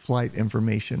that flight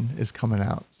information is coming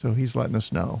out. So he's letting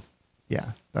us know.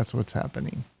 Yeah, that's what's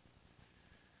happening.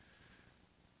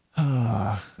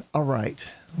 All right,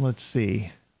 let's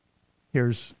see.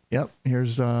 Here's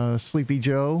Sleepy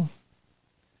Joe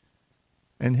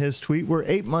and his tweet. We're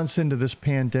 8 months into this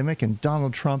pandemic, and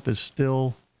Donald Trump is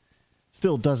still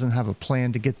doesn't have a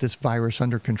plan to get this virus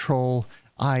under control.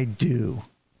 I do.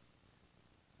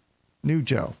 New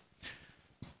Joe.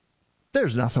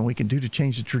 There's nothing we can do to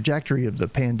change the trajectory of the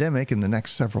pandemic in the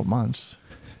next several months.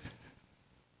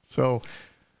 So,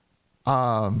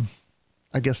 I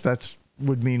guess that's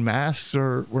would mean masks,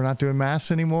 or we're not doing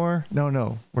masks anymore.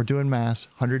 No, we're doing masks.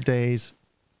 100 days,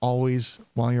 always,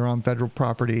 while you're on federal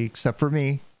property, except for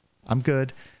me, I'm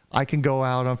good. I can go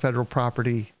out on federal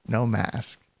property, no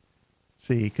mask.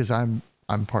 See, because I'm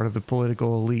part of the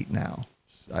political elite now.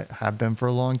 I have been for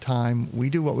a long time. We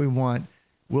do what we want.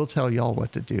 We'll tell y'all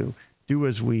what to do. Do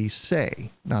as we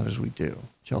say, not as we do,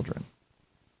 children.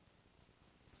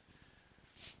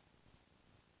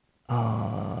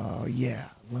 Yeah,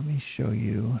 let me show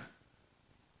you.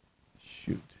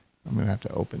 Shoot, I'm going to have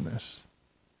to open this.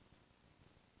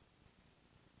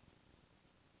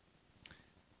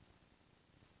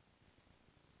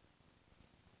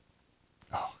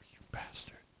 Oh, you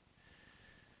bastard.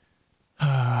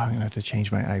 I'm going to have to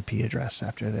change my IP address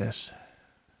after this.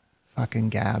 Fucking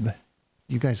Gab.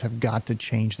 You guys have got to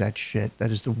change that shit.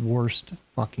 That is the worst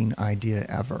fucking idea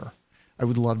ever. I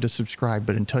would love to subscribe,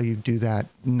 but until you do that,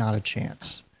 not a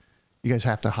chance. You guys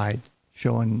have to hide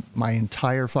showing my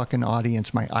entire fucking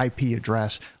audience my IP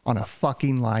address on a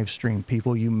fucking live stream.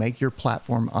 People, you make your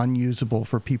platform unusable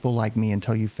for people like me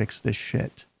until you fix this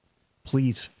shit.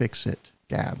 Please fix it,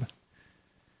 Gab.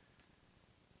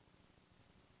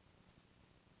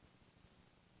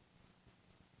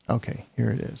 Okay,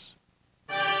 here it is.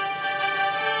 The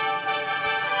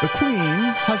Queen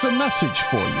has a message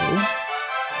for you.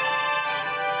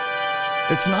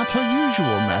 It's not her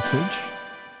usual message.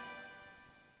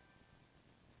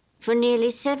 For nearly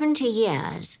 70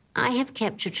 years, I have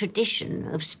kept a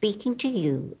tradition of speaking to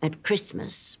you at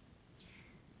Christmas.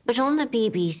 But on the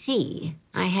BBC,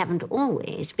 I haven't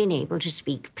always been able to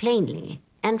speak plainly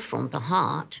and from the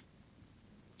heart.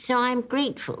 So I'm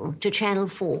grateful to Channel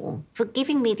 4 for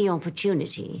giving me the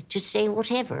opportunity to say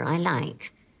whatever I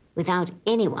like without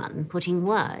anyone putting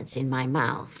words in my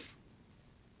mouth.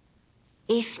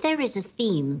 If there is a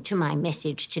theme to my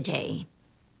message today,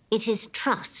 it is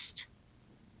trust.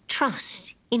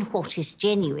 Trust in what is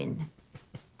genuine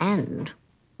and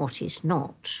what is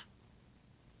not.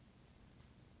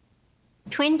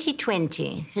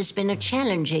 2020 has been a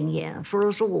challenging year for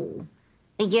us all.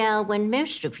 A year when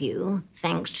most of you,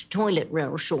 thanks to toilet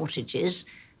roll shortages,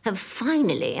 have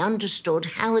finally understood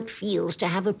how it feels to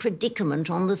have a predicament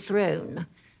on the throne.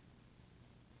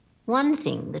 One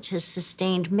thing that has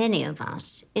sustained many of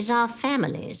us is our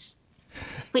families,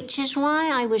 which is why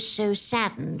I was so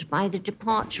saddened by the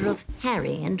departure of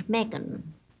Harry and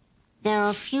Meghan. There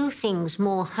are few things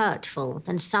more hurtful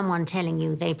than someone telling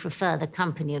you they prefer the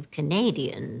company of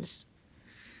Canadians.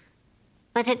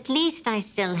 But at least I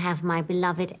still have my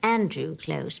beloved Andrew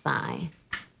close by.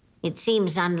 It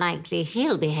seems unlikely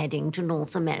he'll be heading to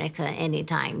North America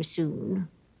anytime soon.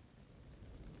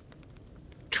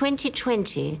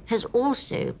 2020 has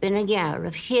also been a year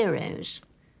of heroes,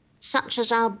 such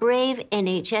as our brave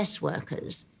NHS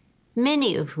workers,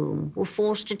 many of whom were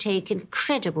forced to take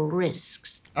incredible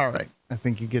risks. All right, I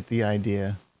think you get the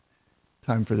idea.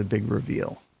 Time for the big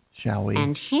reveal, shall we?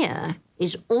 And here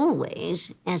is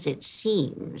always as it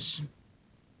seems.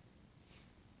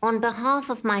 On behalf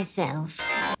of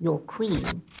myself, your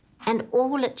queen, and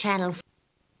all at Channel 4,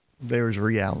 There's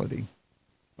reality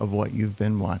of what you've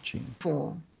been watching.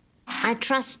 I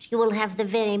trust you will have the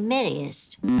very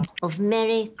merriest of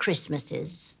Merry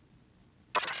Christmases.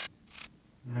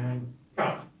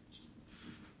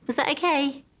 Was that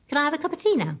okay? Can I have a cup of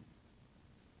tea now?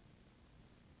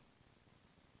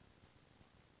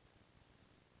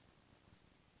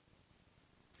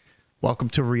 Welcome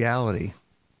to reality,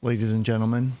 ladies and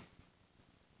gentlemen.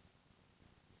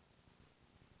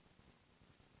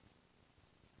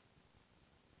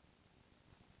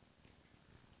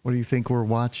 What do you think we're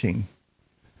watching?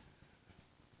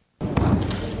 I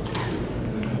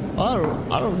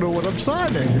don't know what I'm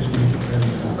signing.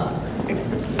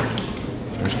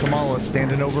 There's Kamala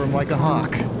standing over him like a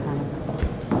hawk.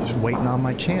 Just waiting on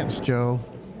my chance, Joe.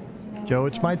 Joe,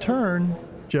 it's my turn.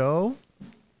 Joe?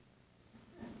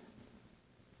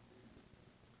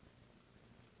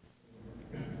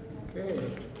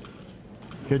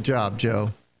 Good job,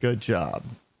 Joe. Good job.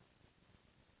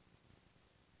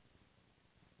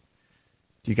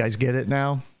 Do you guys get it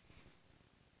now?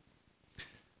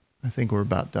 I think we're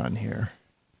about done here.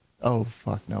 Oh,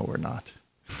 fuck, no, we're not.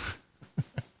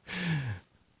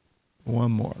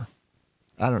 One more.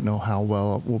 I don't know how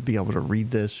well we'll be able to read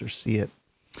this or see it.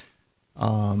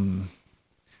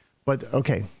 But,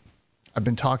 okay. I've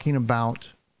been talking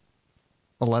about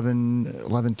 11.3,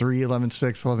 11.6,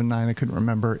 11.9. I couldn't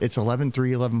remember. It's 11.3,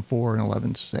 11.4, and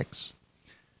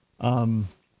 11.6.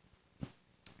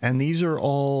 And these are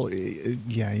all,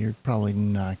 yeah, you're probably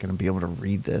not going to be able to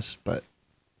read this, but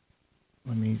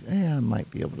I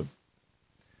might be able to.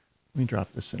 Let me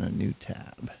drop this in a new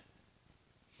tab.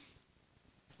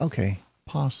 Okay,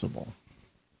 possible.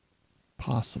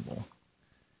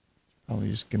 probably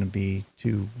just going to be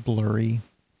too blurry.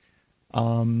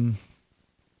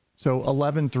 So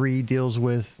 11.3 deals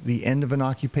with the end of an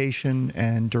occupation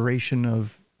and duration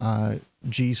of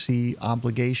GC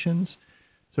obligations.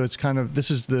 So it's kind of,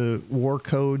 this is the war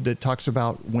code that talks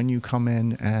about when you come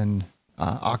in and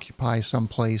occupy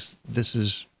someplace.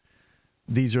 These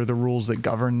are the rules that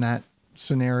govern that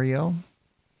scenario.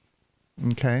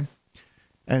 Okay.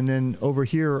 And then over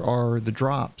here are the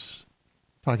drops,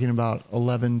 talking about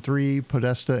 11.3,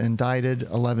 Podesta indicted,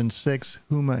 11.6,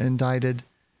 Huma indicted,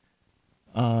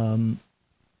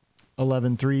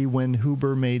 11.3, when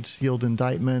Huber made sealed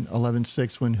indictment,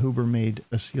 11.6, when Huber made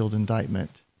a sealed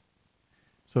indictment.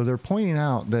 So they're pointing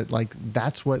out that, like,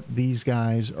 that's what these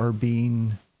guys are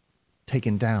being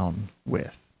taken down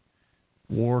with.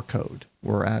 War code.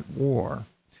 We're at war.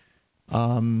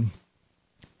 And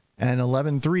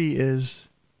 11.3 is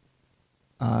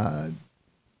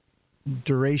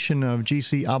duration of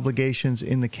GC obligations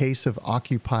in the case of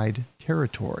occupied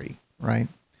territory, right?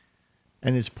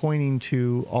 And it's pointing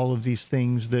to all of these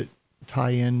things that tie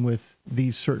in with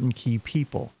these certain key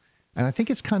people. And I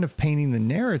think it's kind of painting the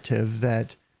narrative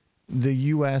that the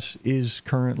U.S. is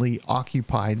currently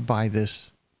occupied by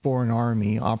this foreign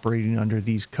army operating under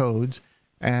these codes.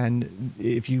 And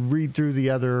if you read through the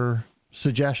other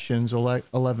suggestions,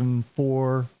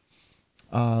 11.4,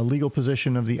 legal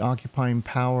position of the occupying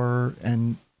power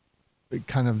and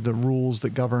kind of the rules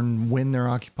that govern when they're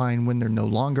occupying, when they're no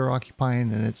longer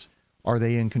occupying, and it's, are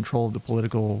they in control of the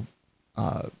political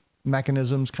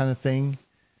mechanisms kind of thing.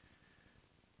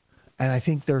 And I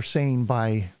think they're saying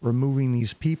by removing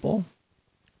these people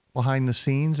behind the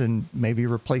scenes and maybe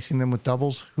replacing them with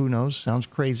doubles, who knows, sounds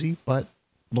crazy, but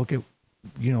look at,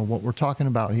 you know, what we're talking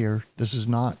about here. This is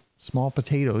not small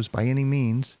potatoes by any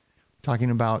means. We're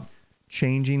talking about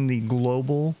changing the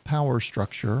global power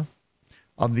structure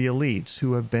of the elites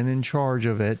who have been in charge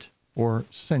of it for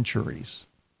centuries.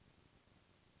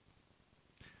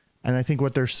 And I think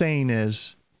what they're saying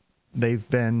is they've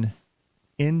been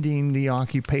ending the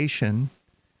occupation,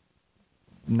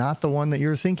 not the one that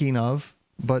you're thinking of,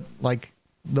 but like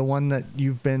the one that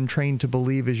you've been trained to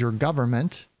believe is your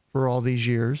government for all these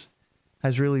years,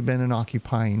 has really been an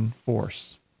occupying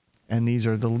force. And these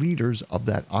are the leaders of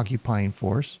that occupying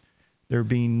force. They're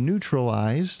being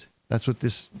neutralized. That's what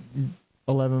this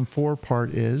 11.4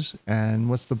 part is. And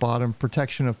what's the bottom?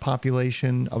 Protection of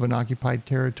population of an occupied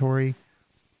territory.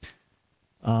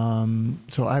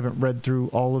 So I haven't read through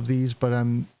all of these, but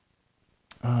I'm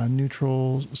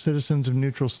neutral, citizens of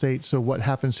neutral states. So what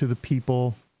happens to the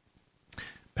people?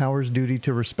 Power's duty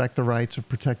to respect the rights of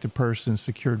protected persons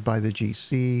secured by the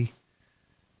GC.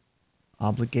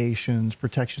 Obligations,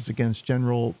 protections against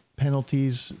general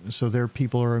penalties, so their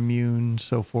people are immune,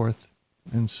 so forth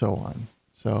and so on.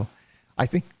 So I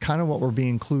think kind of what we're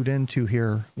being clued into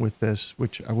here with this,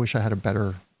 which I wish I had a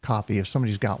better copy. If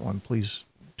somebody's got one, please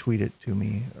tweet it to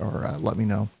me or let me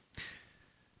know.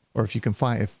 Or if you can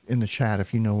find, if in the chat,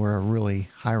 if you know where a really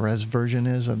high res version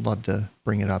is, I'd love to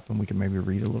bring it up and we can maybe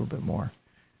read a little bit more.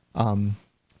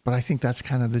 But I think that's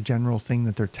kind of the general thing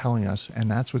that they're telling us.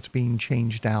 And that's what's being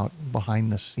changed out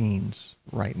behind the scenes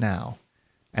right now.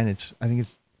 And I think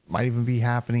it might even be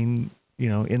happening, you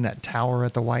know, in that tower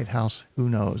at the White House, who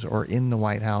knows, or in the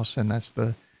White House. And that's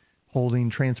the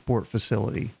holding transport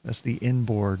facility. That's the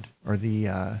inboard or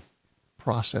the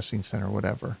processing center,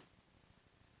 whatever.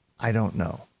 I don't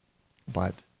know,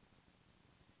 but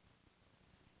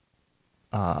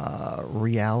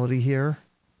reality here,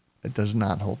 it does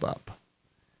not hold up.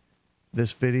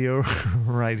 This video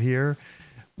right here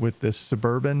with this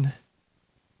Suburban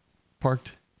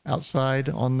parked outside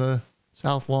on the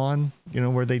South Lawn, you know,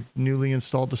 where they newly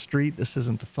installed the street. This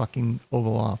isn't the fucking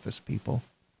Oval Office, people.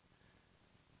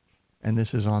 And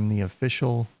this is on the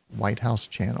official White House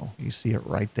channel. You see it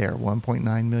right there.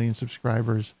 1.9 million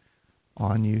subscribers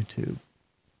on YouTube.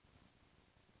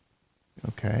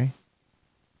 Okay.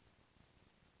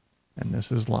 And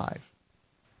this is live.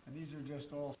 And these are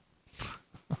just all...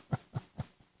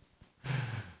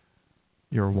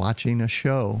 You're watching a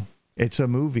show. It's a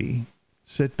movie.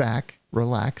 Sit back,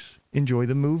 relax, enjoy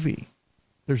the movie.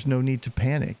 There's no need to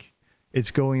panic.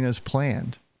 It's going as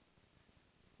planned.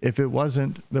 If it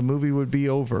wasn't, the movie would be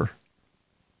over.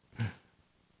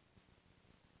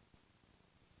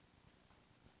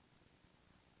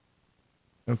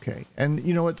 Okay. And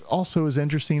you know what also is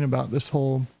interesting about this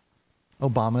whole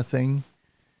Obama thing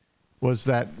was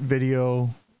that video,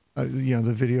 you know,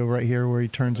 the video right here where he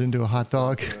turns into a hot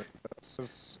dog.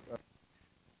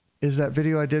 Is that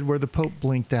video I did where the Pope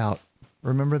blinked out.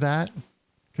 Remember that?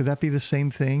 Could that be the same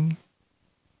thing?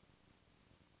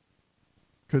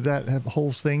 Could that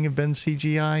whole thing have been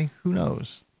CGI? Who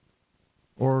knows?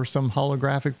 Or some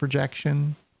holographic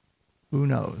projection? Who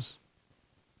knows?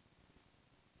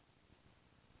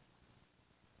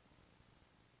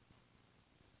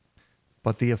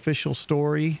 But the official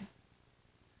story,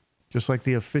 just like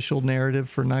the official narrative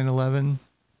for 9/11,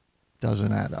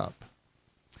 doesn't add up.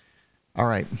 All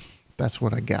right, that's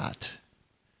what I got.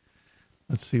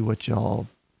 Let's see what y'all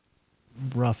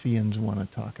ruffians want to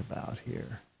talk about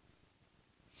here.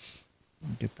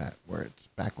 Get that where it's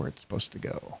back where it's supposed to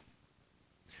go.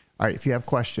 All right, if you have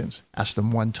questions, ask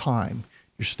them one time.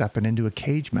 You're stepping into a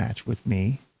cage match with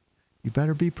me. You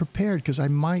better be prepared because I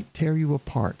might tear you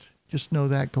apart. Just know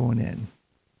that going in.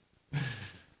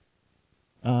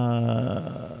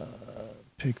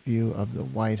 Pick view of the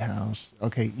White House.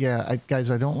 Okay, yeah, guys,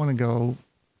 I don't want to go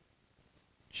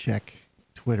check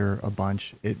Twitter a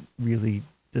bunch. It really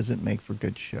doesn't make for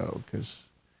good show because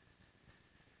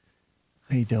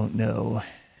I don't know.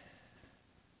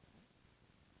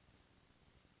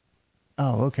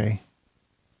 Oh, okay.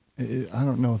 I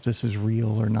don't know if this is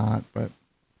real or not, but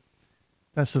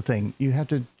that's the thing. You have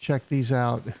to check these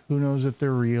out. Who knows if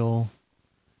they're real?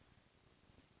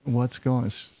 What's going?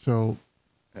 So,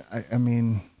 I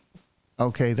mean,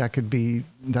 okay, that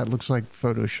looks like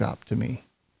Photoshop to me.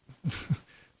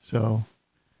 So,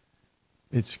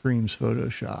 it screams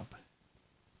Photoshop.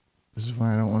 This is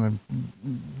why I don't want to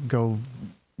go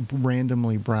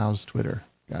randomly browse Twitter,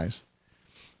 guys.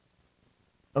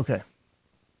 Okay.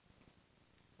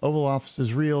 Oval Office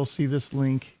is real. See this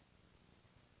link.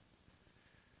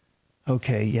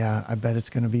 Okay, yeah, I bet it's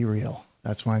going to be real.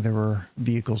 That's why there were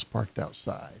vehicles parked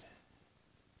outside.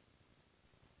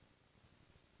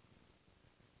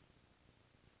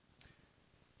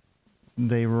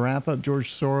 They wrap up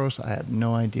George Soros. I have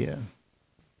no idea.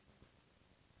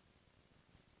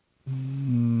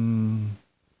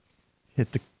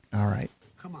 All right.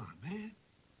 Come on, man.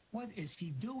 What is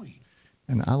he doing?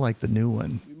 And I like the new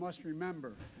one. We must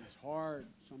remember. It's hard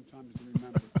sometimes to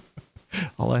remember.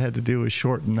 All I had to do was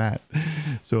shorten that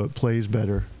so it plays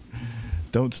better.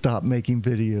 Don't stop making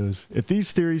videos. If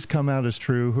these theories come out as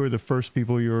true, who are the first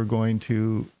people you are going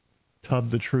to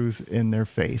tub the truth in their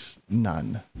face?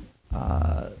 None.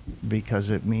 Because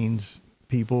it means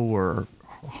people were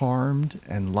harmed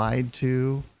and lied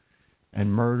to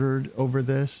and murdered over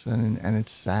this, and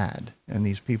it's sad. And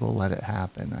these people let it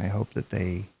happen. I hope that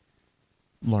they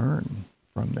learn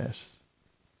from this.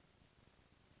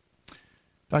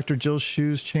 Dr. Jill's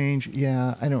shoes change.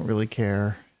 Yeah, I don't really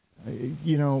care.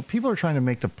 You know, people are trying to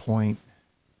make the point.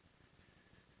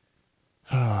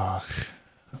 All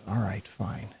right,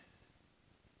 fine.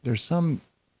 There's some...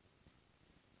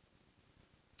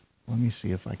 Let me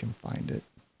see if I can find it.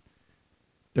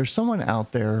 There's someone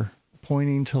out there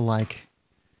pointing to like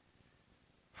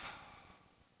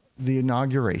the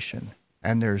inauguration,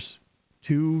 and there's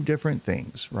two different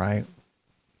things, right?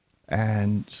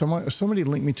 And somebody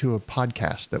linked me to a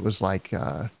podcast that was like,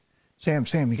 Sam,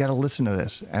 you got to listen to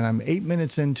this. And I'm 8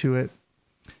 minutes into it,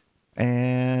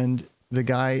 and the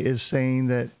guy is saying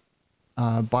that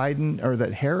Biden, or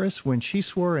that Harris, when she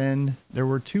swore in, there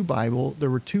were two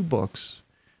books.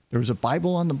 There was a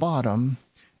Bible on the bottom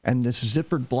and this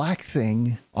zippered black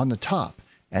thing on the top.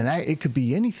 And it could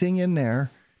be anything in there.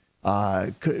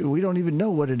 We don't even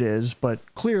know what it is, but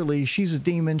clearly she's a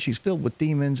demon. She's filled with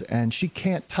demons, and she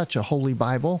can't touch a holy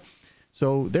Bible.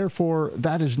 So therefore,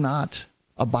 that is not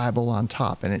a Bible on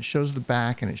top. And it shows the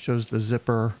back, and it shows the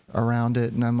zipper around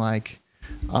it. And I'm like,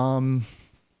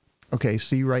 okay,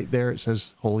 see right there, it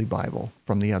says Holy Bible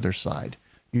from the other side.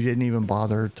 You didn't even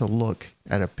bother to look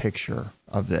at a picture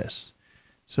of this.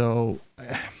 So,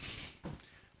 I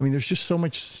mean, there's just so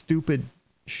much stupid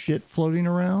shit floating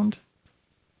around.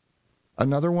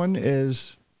 Another one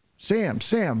is, Sam,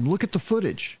 look at the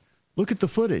footage. Look at the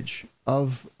footage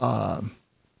of the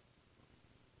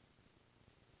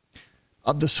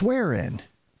swear-in.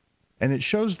 And it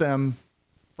shows them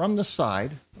from the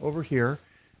side over here,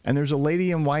 and there's a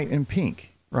lady in white and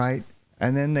pink, right?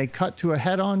 And then they cut to a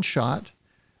head-on shot,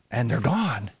 and they're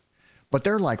gone. But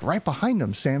they're like right behind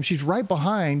them, Sam. She's right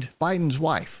behind Biden's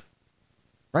wife.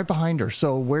 Right behind her.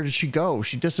 So where did she go?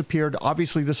 She disappeared.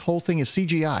 Obviously, this whole thing is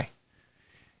CGI.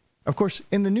 Of course,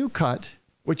 in the new cut,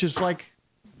 which is like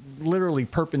literally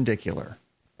perpendicular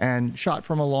and shot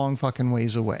from a long fucking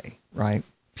ways away, right?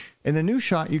 In the new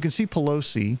shot, you can see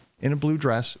Pelosi in a blue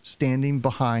dress standing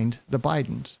behind the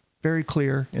Bidens. Very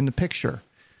clear in the picture.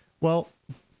 Well,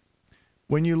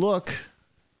 when you look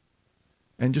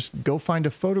and just go find a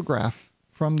photograph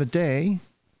from the day,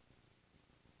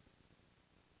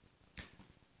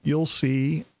 you'll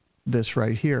see this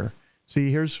right here. See,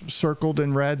 here's circled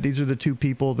in red. These are the two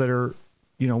people that are,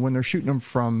 when they're shooting them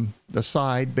from the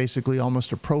side, basically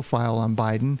almost a profile on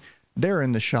Biden, they're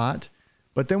in the shot.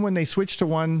 But then when they switch to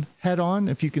one head on,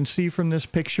 if you can see from this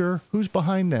picture, who's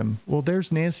behind them? Well,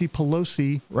 there's Nancy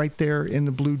Pelosi right there in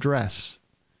the blue dress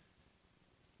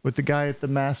with the guy at the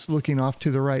mast looking off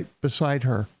to the right beside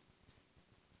her.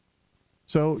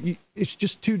 So it's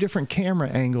just two different camera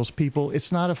angles, people.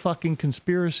 It's not a fucking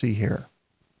conspiracy here.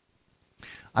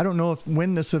 I don't know if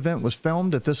when this event was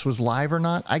filmed, if this was live or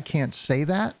not. I can't say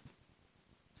that.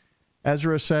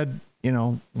 Ezra said,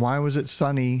 why was it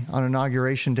sunny on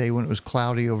Inauguration Day when it was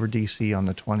cloudy over D.C. on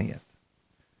the 20th?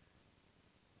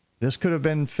 This could have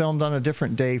been filmed on a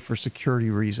different day for security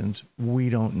reasons. We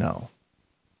don't know.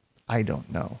 I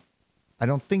don't know. I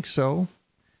don't think so.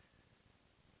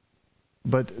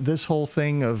 But this whole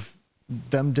thing of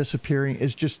them disappearing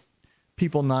is just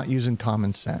people not using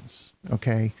common sense,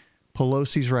 okay?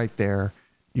 Pelosi's right there.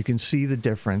 You can see the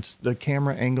difference. The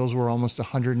camera angles were almost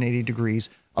 180 degrees.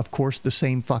 Of course, the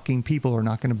same fucking people are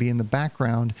not going to be in the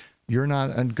background. You're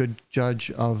not a good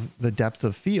judge of the depth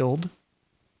of field,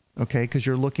 okay, because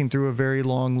you're looking through a very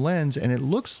long lens, and it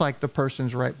looks like the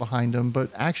person's right behind them, but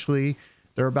actually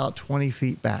they're about 20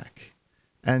 feet back.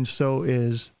 And so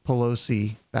is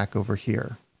Pelosi back over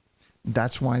here.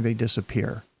 That's why they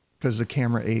disappear, because the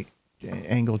camera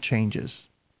angle changes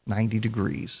 90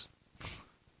 degrees.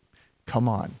 Come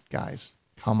on, guys.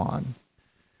 Come on.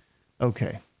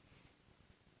 Okay.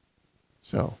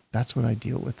 So that's what I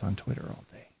deal with on Twitter all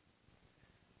day.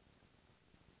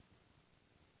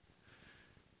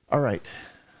 All right.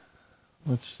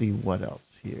 Let's see what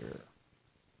else here.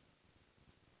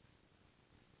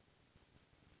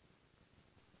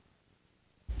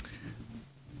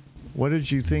 What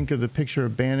did you think of the picture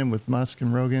of Bannon with Musk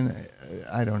and Rogan?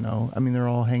 I don't know. I mean, they're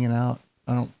all hanging out.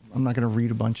 I'm not going to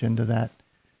read a bunch into that.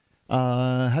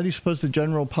 How do you suppose the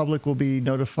general public will be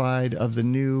notified of the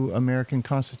new American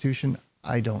Constitution?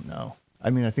 I don't know. I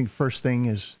mean, I think first thing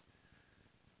is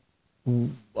they're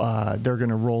going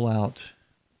to roll out.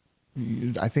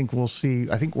 I think we'll see.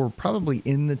 I think we're probably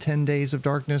in the 10 days of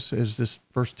darkness as this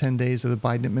first 10 days of the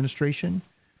Biden administration.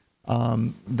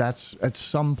 That's at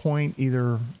some point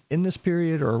either in this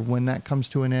period or when that comes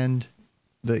to an end,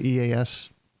 the EAS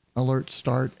alerts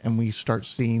start and we start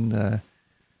seeing the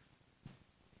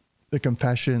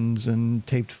confessions and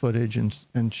taped footage and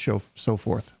so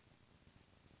forth.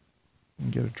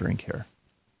 Get a drink here.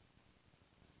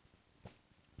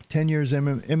 10 years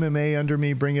MMA under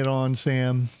me. Bring it on,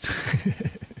 Sam.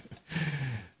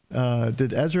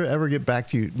 Did Ezra ever get back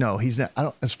to you? No, he's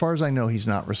not. As far as I know, he's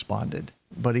not responded.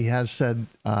 But he has said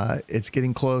it's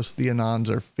getting close. The Anons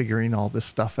are figuring all this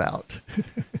stuff out.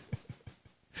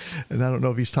 And I don't know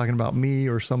if he's talking about me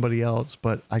or somebody else,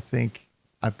 but I think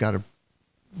I've got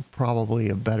probably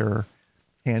a better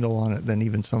handle on it than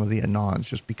even some of the Anons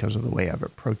just because of the way I've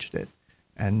approached it.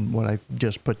 And what I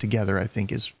just put together, I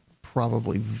think, is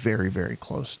probably very, very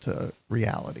close to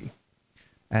reality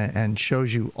and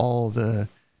shows you all the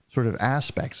sort of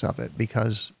aspects of it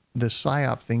because this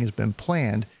PSYOP thing has been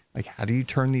planned. Like, how do you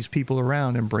turn these people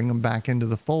around and bring them back into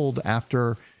the fold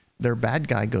after their bad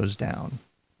guy goes down?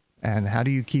 And how do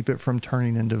you keep it from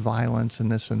turning into violence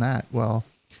and this and that? Well,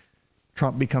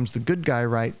 Trump becomes the good guy,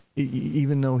 right?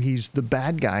 Even though he's the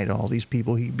bad guy to all these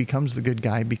people, he becomes the good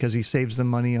guy because he saves them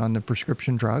money on the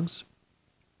prescription drugs.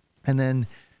 And then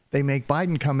they make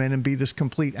Biden come in and be this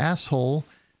complete asshole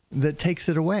that takes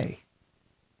it away,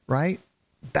 right?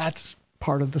 That's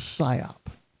part of the PSYOP.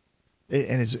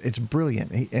 And it's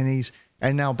brilliant.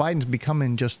 And now Biden's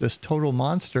becoming just this total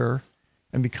monster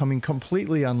and becoming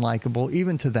completely unlikable,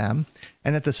 even to them.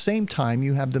 And at the same time,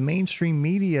 you have the mainstream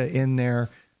media in there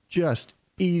just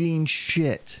eating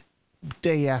shit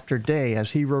day after day.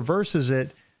 As he reverses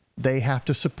it, they have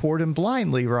to support him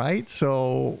blindly, right?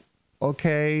 So,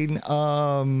 okay,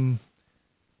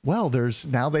 well,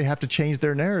 now they have to change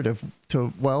their narrative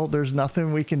to, well, there's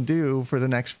nothing we can do for the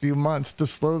next few months to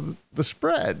slow the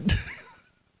spread.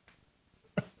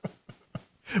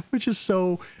 Which is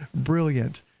so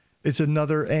brilliant. It's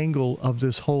another angle of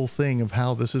this whole thing of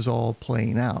how this is all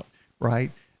playing out,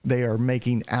 right? They are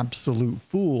making absolute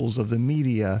fools of the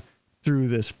media through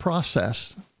this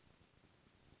process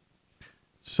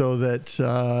so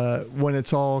that when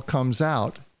it's all comes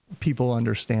out, people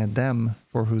understand them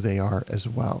for who they are as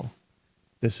well.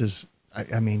 This is,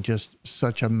 I mean, just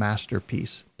such a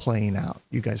masterpiece playing out.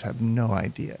 You guys have no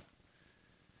idea.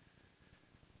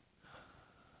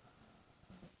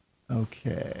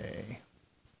 Okay.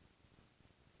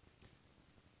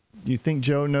 You think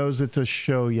Joe knows it's a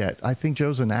show yet? I think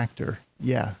Joe's an actor.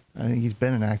 Yeah, I think he's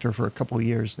been an actor for a couple of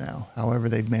years now. However,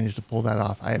 they've managed to pull that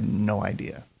off, I have no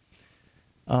idea.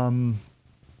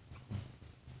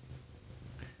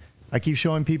 I keep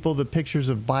showing people the pictures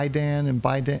of Biden and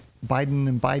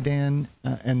Biden,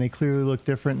 and they clearly look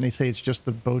different. And they say it's just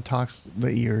the Botox, the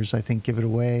ears, I think, give it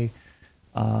away.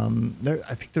 I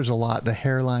think there's a lot. The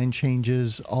hairline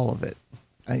changes, all of it.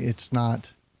 It's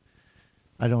not.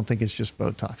 I don't think it's just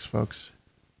Botox, folks.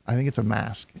 I think it's a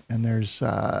mask. And there's.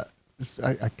 I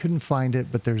couldn't find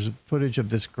it, but there's footage of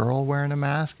this girl wearing a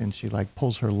mask, and she like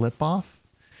pulls her lip off,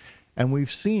 and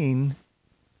we've seen.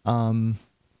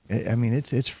 I mean,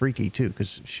 it's freaky too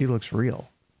because she looks real,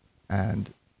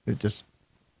 and it just,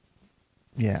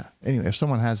 yeah. Anyway, if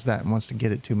someone has that and wants to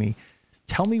get it to me,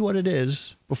 tell me what it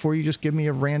is before you just give me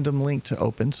a random link to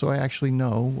open, so I actually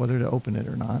know whether to open it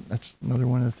or not. That's another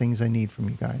one of the things I need from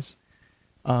you guys.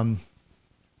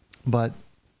 But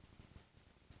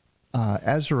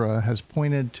Ezra has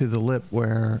pointed to the lip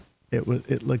where it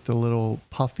looked a little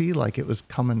puffy, like it was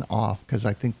coming off, because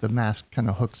I think the mask kind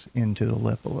of hooks into the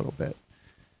lip a little bit.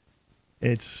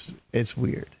 It's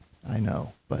weird, I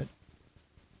know, but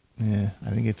yeah, I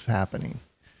think it's happening.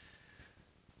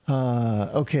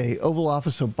 Okay, Oval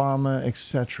Office, Obama,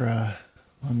 etc.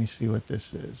 Let me see what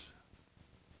this is.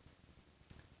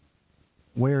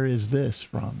 Where is this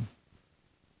from?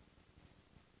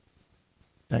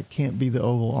 That can't be the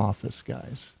Oval Office,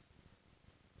 guys.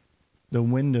 The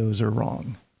windows are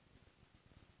wrong.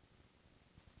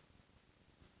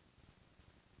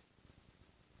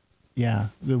 Yeah,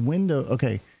 the window.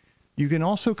 Okay. You can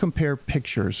also compare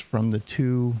pictures from the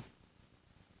two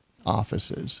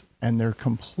offices, and they're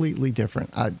completely different.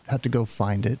 I'd have to go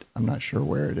find it. I'm not sure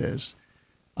where it is.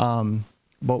 And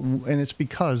it's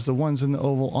because the ones in the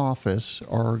Oval Office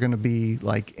are going to be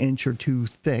like inch or two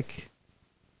thick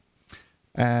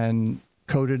and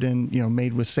coated in,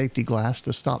 made with safety glass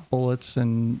to stop bullets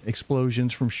and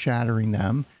explosions from shattering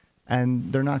them.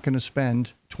 And they're not going to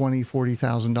spend $20,000,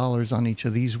 $40,000 on each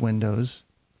of these windows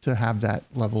to have that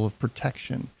level of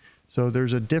protection. So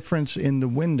there's a difference in the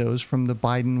windows from the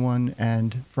Biden one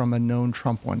and from a known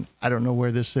Trump one. I don't know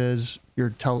where this is.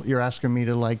 You're asking me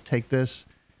to take this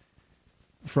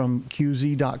from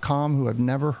QZ.com, who I've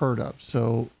never heard of.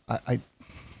 So I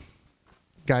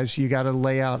guys, you got to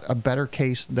lay out a better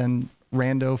case than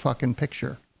rando fucking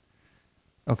picture.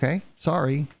 Okay,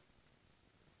 sorry.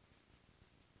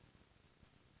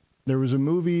 There was a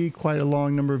movie quite a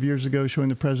long number of years ago showing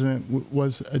the president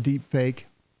was a deep fake.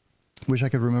 Wish I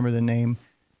could remember the name.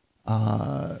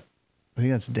 I think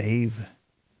that's Dave.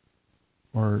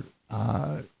 Or,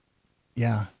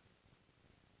 yeah. I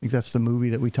think that's the movie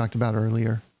that we talked about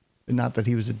earlier. Not that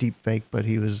he was a deep fake, but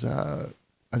he was a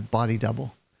body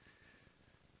double.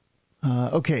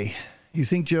 Okay. You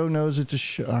think Joe knows it's a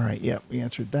show? All right. Yeah, we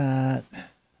answered that.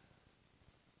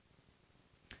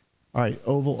 All right.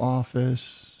 Oval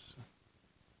Office.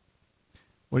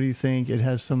 What do you think? It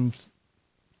has some,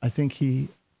 I think he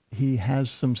has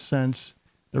some sense.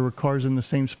 There were cars in the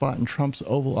same spot in Trump's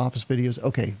Oval Office videos.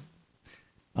 Okay.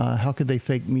 How could they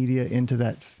fake media into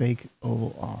that fake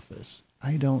Oval Office?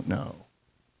 I don't know.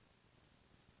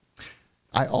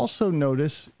 I also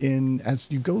notice as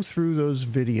you go through those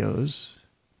videos,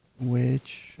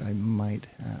 which I might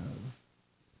have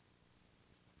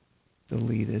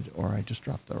deleted, or I just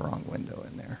dropped the wrong window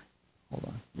in there. Hold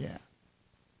on. Yeah.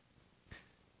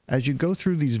 As you go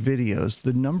through these videos,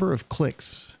 the number of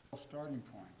clicks. Starting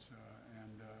points, and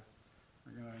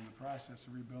we're going to, in the process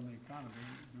of rebuilding the economy,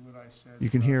 do what I said. You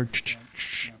can hear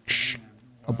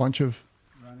a bunch of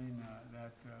running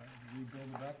that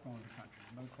rebuild the backbone of the country,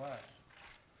 middle class,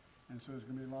 and so there's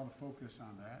going to be a lot of focus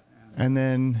on that. And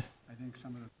then I think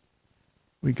some of the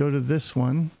we go to this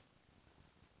one.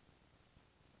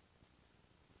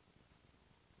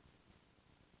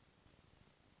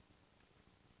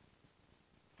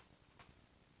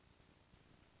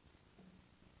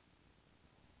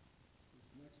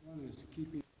 is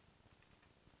keeping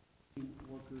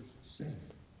workers safe.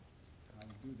 How to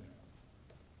do that.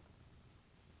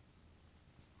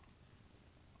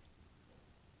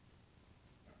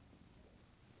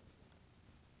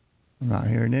 I'm not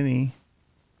hearing any.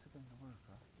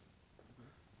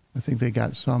 I think they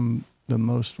got the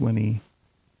most when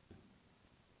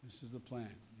This is the plan.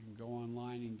 You can go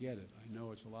online and get it. I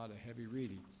know it's a lot of heavy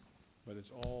reading, but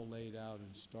it's all laid out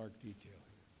in stark detail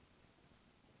here.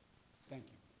 Thank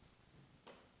you.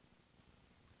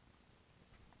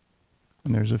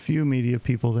 And there's a few media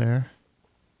people there.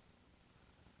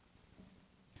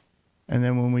 And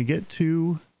then when we get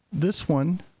to this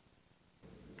one,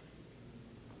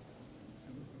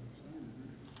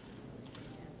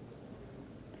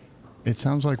 it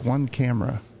sounds like one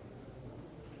camera.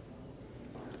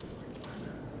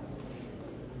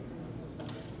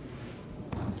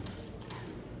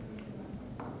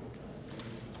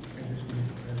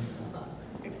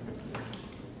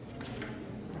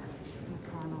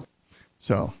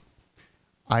 So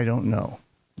I don't know.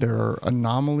 There are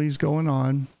anomalies going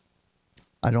on.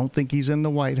 I don't think he's in the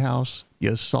White House.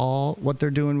 You saw what they're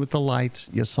doing with the lights.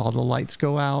 You saw the lights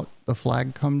go out, the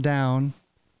flag come down.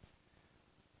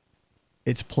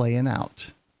 It's playing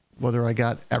out. Whether I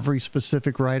got every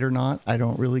specific right or not, I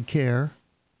don't really care.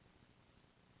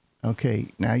 Okay,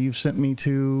 now you've sent me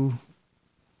to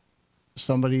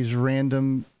somebody's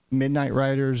random Midnight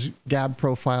Riders Gab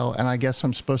profile, and I guess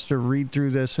I'm supposed to read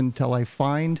through this until I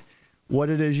find what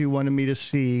it is you wanted me to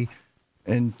see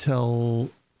and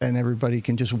everybody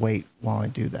can just wait while I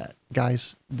do that.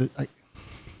 Guys,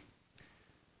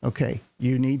 okay,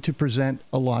 you need to present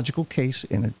a logical case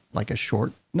in a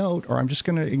short note, or I'm just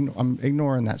going to, I'm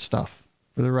ignoring that stuff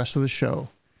for the rest of the show.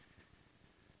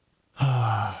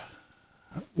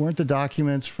 Weren't the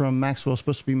documents from Maxwell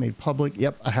supposed to be made public?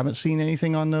 Yep, I haven't seen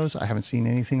anything on those. I haven't seen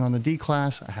anything on the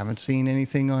D-Class. I haven't seen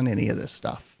anything on any of this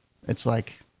stuff. It's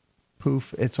like,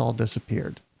 poof, it's all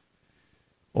disappeared.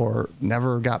 Or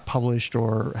never got published,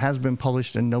 or has been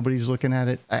published and nobody's looking at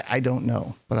it. I don't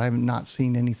know, but I have not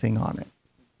seen anything on it.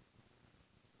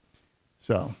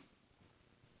 So,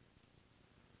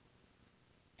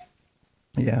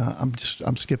 yeah,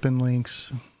 I'm skipping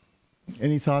links.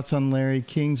 Any thoughts on Larry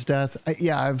King's death?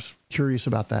 I was curious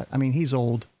about that. I mean, he's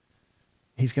old.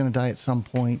 He's going to die at some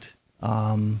point.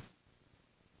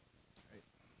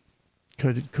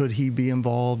 Could he be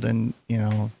involved? And,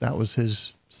 that was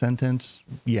his sentence.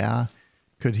 Yeah.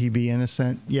 Could he be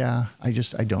innocent? Yeah. I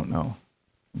don't know.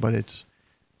 But it's,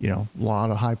 a lot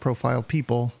of high profile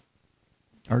people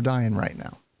are dying right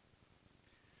now.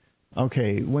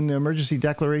 Okay, when the emergency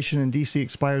declaration in D.C.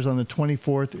 expires on the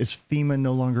 24th, is FEMA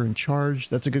no longer in charge?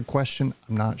 That's a good question.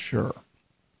 I'm not sure.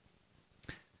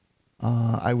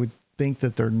 I would think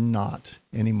that they're not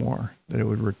anymore, that it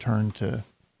would return to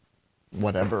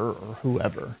whatever or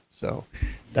whoever. So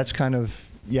that's kind of,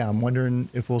 I'm wondering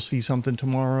if we'll see something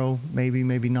tomorrow, maybe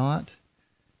not,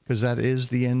 because that is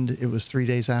the end. It was 3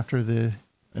 days after the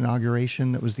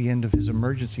inauguration. That was the end of his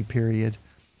emergency period.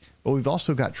 But we've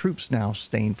also got troops now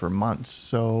staying for months.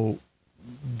 So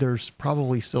there's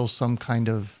probably still some kind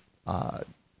of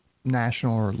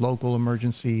national or local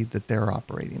emergency that they're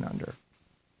operating under.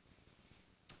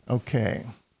 Okay.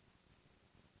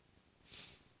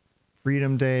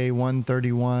 Freedom Day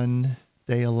 131,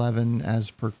 day 11 as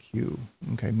per Q.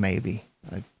 Okay, maybe.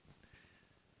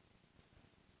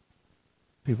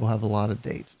 People have a lot of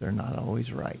dates. They're not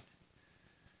always right.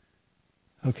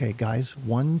 Okay, guys,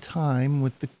 one time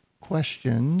with the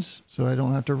questions, so I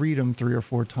don't have to read them 3 or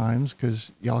 4 times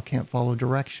because y'all can't follow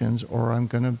directions, or I'm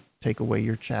going to take away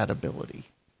your chat ability.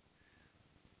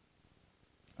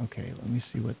 Okay, let me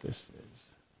see what this is.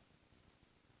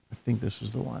 I think this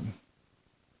was the one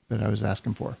that I was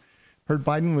asking for. Heard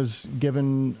Biden was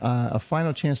given a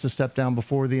final chance to step down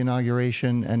before the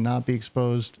inauguration and not be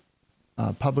exposed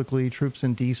publicly. Troops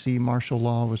in D.C. martial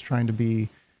law was trying to be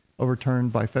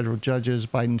overturned by federal judges.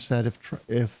 Biden said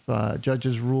if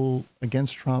judges rule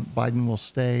against Trump, Biden will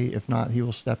stay. If not, he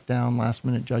will step down. Last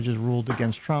minute judges ruled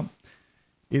against Trump.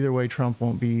 Either way, Trump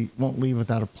won't leave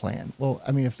without a plan. Well,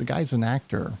 I mean, if the guy's an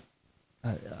actor,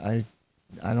 I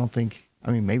don't think,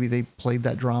 maybe they played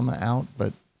that drama out,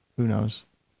 but who knows?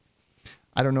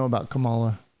 I don't know about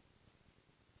Kamala.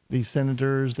 These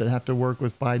senators that have to work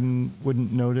with Biden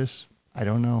wouldn't notice. I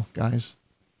don't know, guys.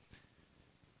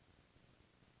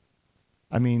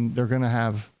 They're going to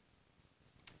have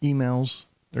emails.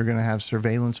 They're going to have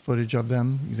surveillance footage of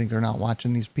them. You think they're not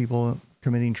watching these people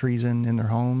committing treason in their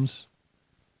homes?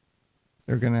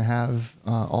 They're going to have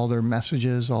all their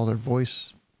messages, all their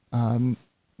voice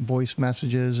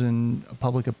messages and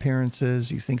public appearances.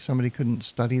 You think somebody couldn't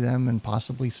study them and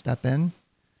possibly step in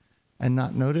and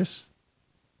not notice?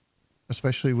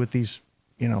 Especially with these,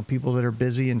 people that are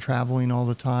busy and traveling all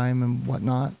the time and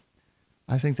whatnot.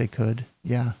 I think they could,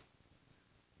 yeah.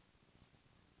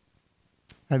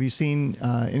 Have you seen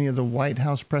any of the White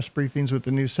House press briefings with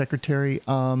the new secretary?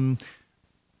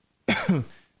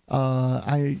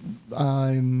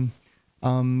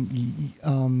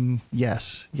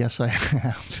 Yes, I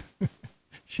have.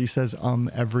 She says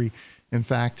in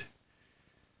fact,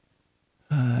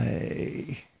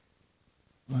 let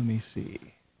me see.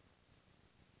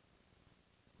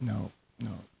 No,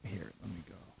 here, let me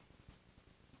go.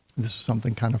 This is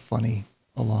something kind of funny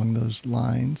along those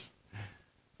lines.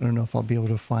 I don't know if I'll be able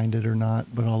to find it or not,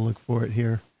 but I'll look for it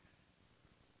here.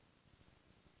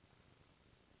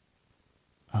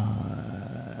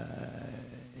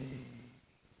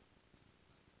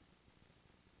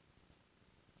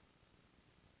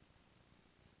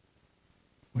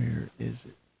 Where is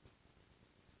it?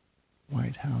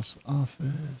 White House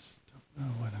office. Don't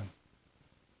know what I'm...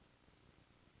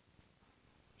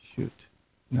 Shoot.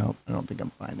 No, I don't think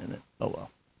I'm finding it. Oh,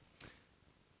 well.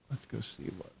 Let's go see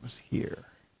what was here.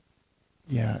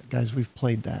 Yeah, guys, we've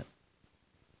played that.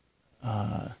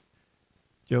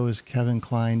 Joe is Kevin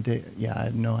Kline. Yeah, I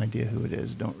have no idea who it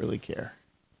is. Don't really care.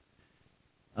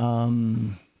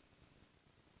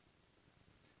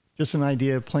 Just an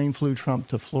idea. Plane flew Trump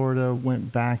to Florida,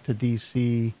 went back to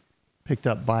D.C., picked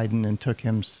up Biden, and took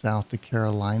him south to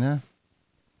Carolina.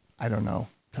 I don't know.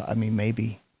 I mean,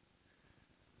 maybe.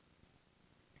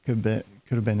 Could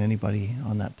have been anybody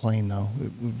on that plane, though.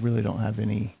 We really don't have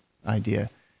any idea.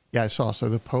 Yeah, I saw. So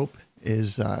the Pope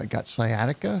is got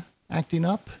sciatica acting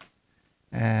up,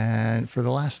 and for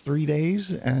the last 3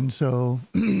 days, and so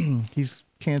he's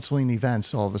canceling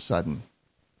events all of a sudden.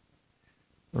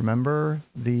 Remember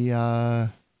the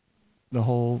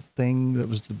whole thing that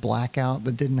was the blackout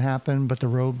that didn't happen, but the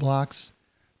roadblocks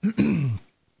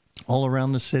all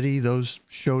around the city, those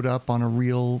showed up on a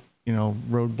real,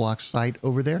 roadblock site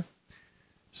over there.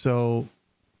 So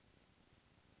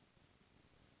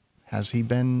has he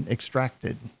been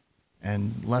extracted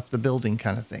and left the building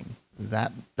kind of thing?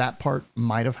 That part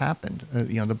might have happened.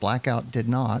 The blackout did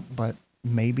not, but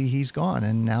maybe he's gone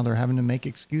and now they're having to make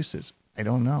excuses. I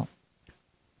don't know.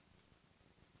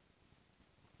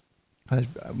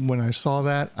 When I saw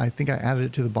that, I think I added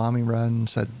it to the bombing run and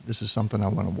said, this is something I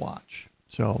want to watch.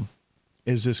 So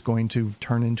is this going to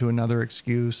turn into another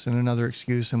excuse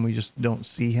and we just don't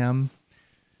see him?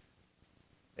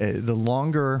 The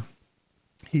longer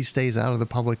he stays out of the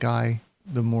public eye,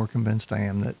 the more convinced I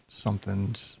am that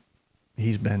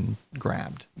he's been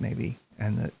grabbed maybe,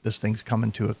 and that this thing's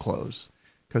coming to a close,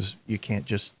 because you can't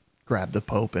just grab the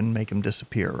Pope and make him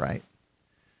disappear, right?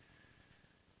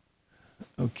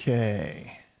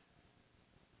 Okay.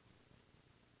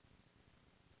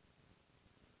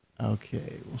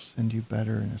 We'll send you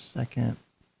better in a second.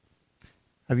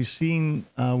 Have you seen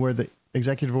where the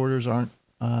executive orders aren't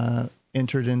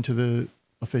entered into the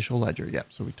official ledger? Yep.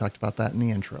 So we talked about that in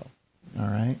the intro. All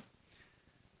right.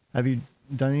 Have you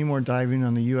done any more diving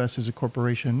on the U.S. as a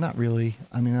corporation? Not really.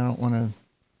 I mean, I don't want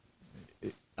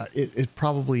to. It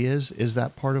probably is. Is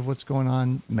that part of what's going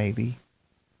on? Maybe.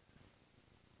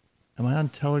 Am I on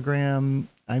Telegram?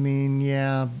 I mean,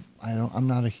 yeah. I'm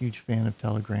not a huge fan of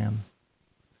Telegram.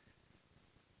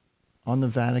 On the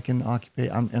Vatican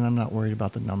occupation, and I'm not worried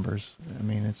about the numbers. I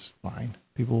mean, it's fine.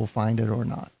 People will find it or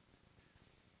not.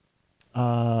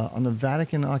 On the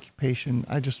Vatican occupation,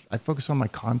 I focus on my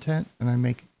content and I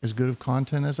make as good of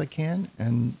content as I can,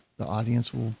 and the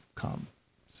audience will come.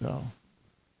 So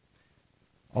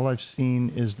all I've seen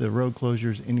is the road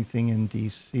closures, anything in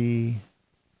DC.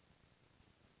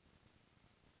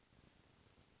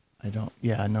 I don't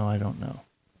know.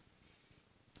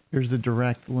 Here's the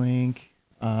direct link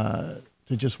to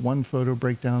just one photo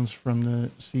breakdowns from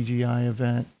the CGI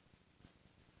event.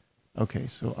 Okay,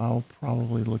 so I'll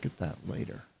probably look at that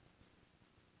later.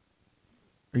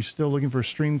 Are you still looking for a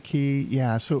stream key?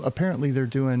 Yeah, so apparently they're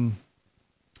doing,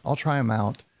 I'll try them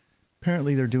out.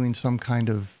 Apparently they're doing some kind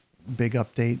of big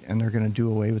update, and they're going to do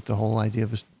away with the whole idea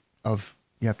of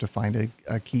you have to find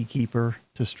a key keeper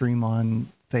to stream on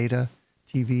Theta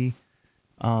TV.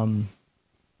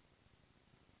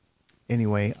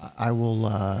 Anyway, I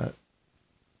will,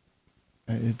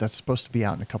 that's supposed to be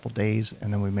out in a couple days,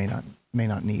 and then we may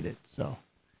not need it. So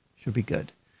should be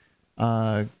good.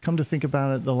 Come to think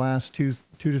about it, the last two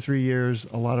to 3 years,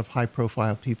 a lot of high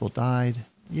profile people died.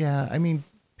 Yeah. I mean,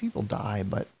 people die,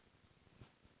 but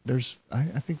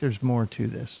I think there's more to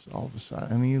this all of a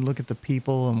sudden. I mean, you look at the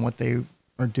people and what they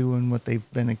are doing, what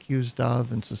they've been accused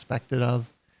of and suspected of.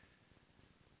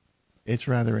 It's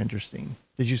rather interesting.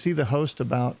 Did you see the host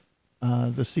about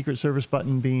the Secret Service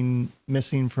button being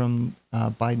missing from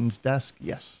Biden's desk?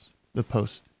 Yes, the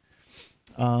post.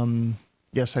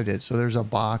 Yes, I did. So there's a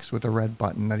box with a red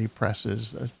button that he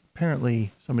presses.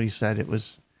 Apparently, somebody said it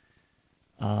was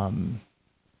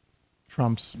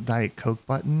Trump's Diet Coke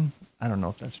button. I don't know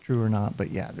if that's true or not,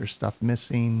 but yeah, there's stuff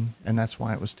missing, and that's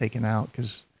why it was taken out,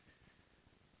 because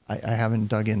I haven't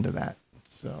dug into that.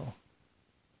 So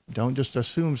don't just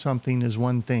assume something is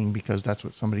one thing because that's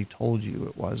what somebody told you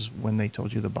it was when they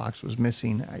told you the box was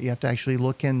missing. You have to actually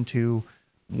look into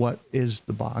what is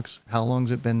the box, how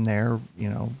long's it been there,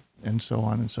 and so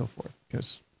on and so forth,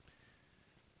 because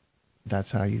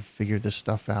that's how you figure this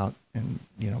stuff out and,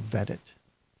 vet it.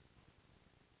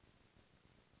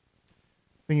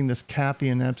 Thinking this Cappy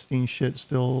and Epstein shit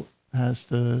still has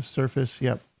to surface.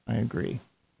 Yep, I agree.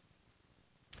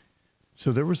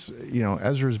 So there was,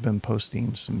 Ezra's been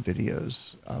posting some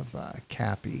videos of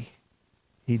Cappy.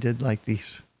 He did like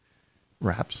these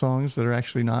rap songs that are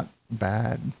actually not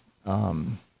bad.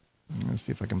 Let's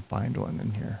see if I can find one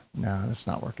in here. No, that's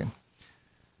not working.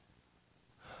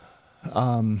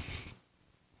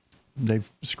 They've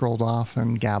scrolled off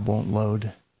and Gab won't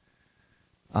load.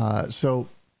 So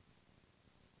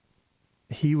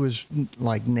he was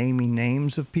like naming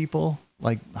names of people,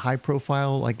 like high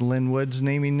profile, like Lynn Woods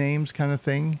naming names kind of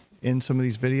thing in some of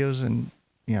these videos. And,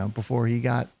 you know, before he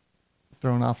got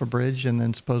thrown off a bridge and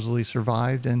then supposedly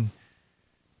survived and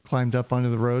climbed up onto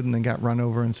the road and then got run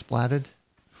over and splatted.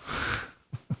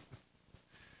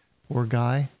 Poor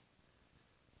guy.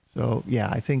 So, yeah,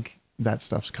 I think that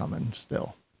stuff's coming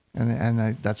still.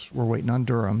 And we're waiting on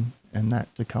Durham and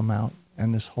that to come out.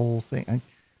 And this whole thing, I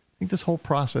think this whole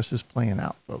process is playing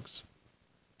out, folks.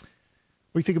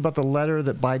 We think about the letter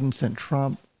that Biden sent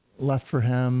Trump, left for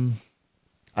him.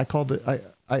 I called it,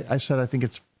 I said, I think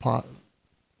it's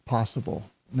possible.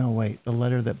 No, wait, the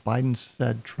letter that Biden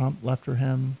said Trump left for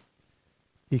him,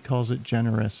 he calls it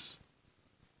generous.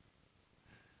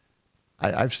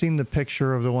 I've seen the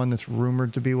picture of the one that's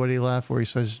rumored to be what he left, where he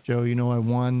says, Joe, you know, I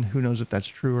won. Who knows if that's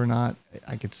true or not?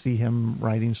 I could see him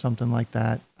writing something like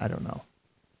that. I don't know.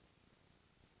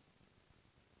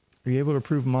 Are you able to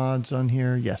approve mods on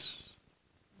here? Yes.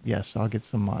 Yes, I'll get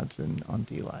some mods in on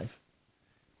DLive.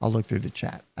 I'll look through the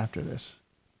chat after this.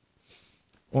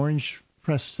 Orange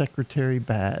press secretary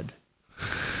bad.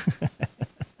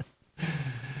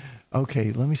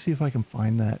 Okay, let me see if I can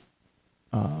find that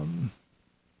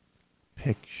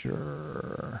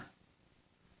picture.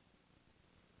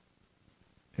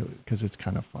 Because it's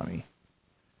kind of funny.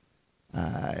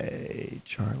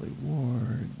 Charlie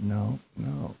Ward. No.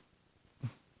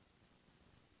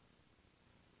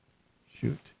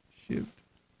 Shoot.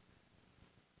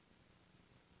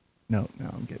 No, now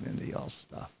I'm getting into y'all's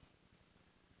stuff.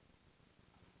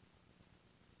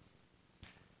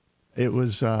 It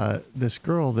was this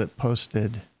girl that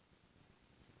posted,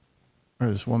 or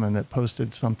this woman that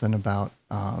posted something about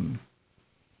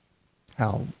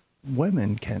how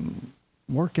women can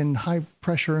work in high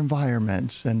pressure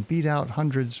environments and beat out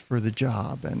hundreds for the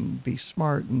job and be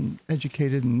smart and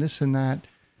educated and this and that.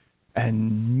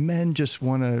 And men just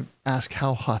want to ask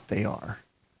how hot they are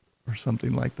or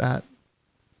something like that.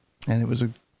 And it was a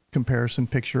comparison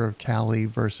picture of Callie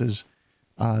versus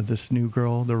this new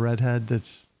girl, the redhead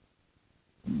that's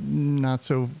not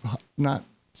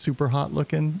super hot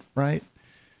looking, right?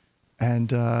 And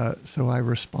so I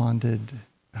responded,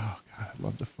 oh God, I'd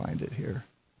love to find it here.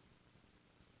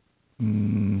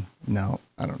 No,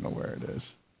 I don't know where it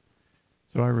is.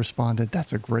 So I responded,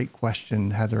 that's a great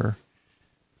question, Heather.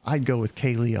 I'd go with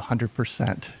Kaylee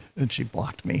 100%. And she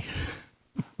blocked me.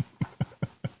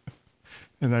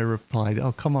 And I replied,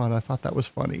 oh, come on, I thought that was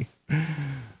funny.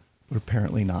 But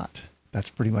apparently not. That's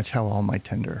pretty much how all my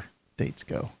Tinder dates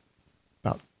go.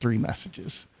 About 3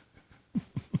 messages.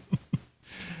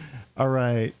 All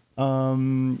right.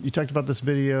 You talked about this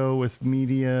video with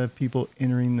media, people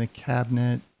entering the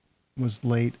cabinet was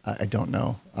late. I don't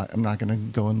know. I'm not going to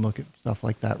go and look at stuff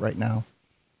like that right now.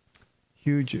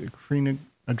 Huge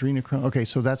adrenochrome. Okay,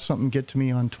 so that's something. Get to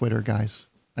me on Twitter, guys.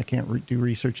 I can't do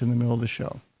research in the middle of the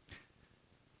show.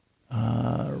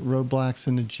 Roadblocks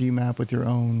in the GMAP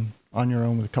on your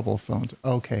own with a couple of phones.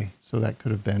 Okay, so that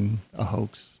could have been a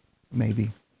hoax,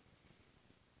 maybe.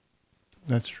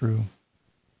 That's true.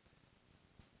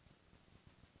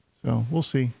 So we'll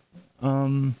see.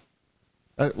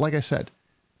 Like I said,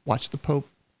 watch the Pope,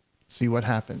 see what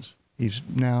happens. He's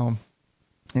now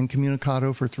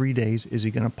incommunicado for 3 days. Is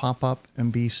he going to pop up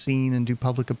and be seen and do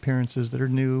public appearances that are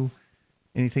new?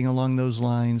 Anything along those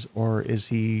lines? Or is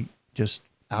he just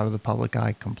out of the public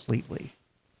eye completely?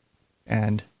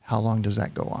 And how long does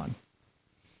that go on?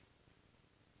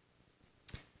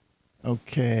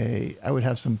 Okay, I would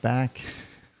have some back.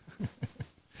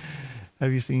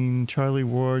 Have you seen Charlie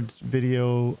Ward's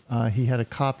video? He had a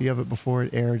copy of it before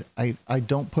it aired. I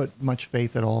don't put much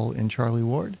faith at all in Charlie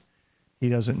Ward. He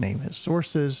doesn't name his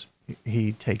sources.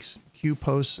 He takes Q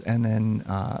posts and then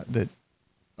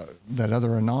that other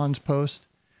Anons post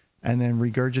and then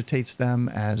regurgitates them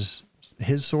as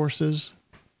his sources.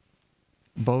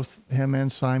 Both him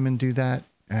and Simon do that,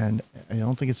 and I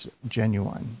don't think it's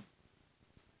genuine.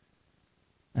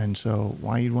 And so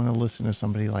why you'd want to listen to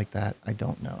somebody like that, I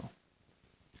don't know.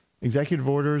 Executive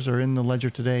orders are in the ledger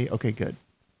today. Okay, good.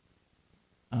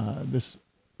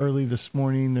 Early this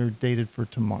morning, they're dated for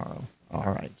tomorrow.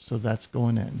 All right, so that's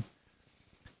going in.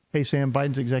 Hey, Sam,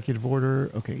 Biden's executive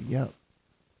order. Okay, yep.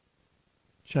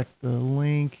 Check the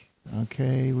link.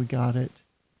 Okay, we got it.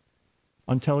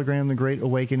 On Telegram, the Great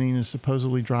Awakening is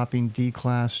supposedly dropping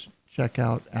D-Class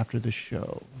checkout after the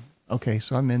show. Okay,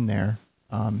 so I'm in there.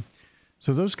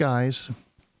 So those guys,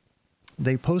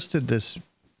 they posted this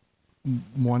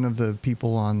one of the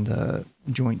people on the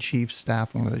Joint Chiefs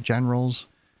staff, one of the generals,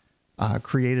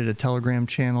 created a Telegram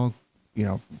channel,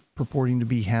 purporting to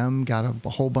be him, got a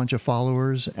whole bunch of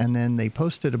followers, and then they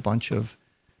posted a bunch of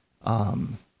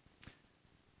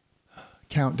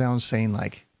countdowns saying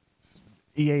like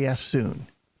EAS soon,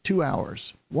 2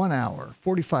 hours, 1 hour,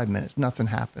 45 minutes, nothing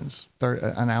happens.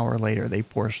 An hour later, they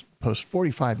post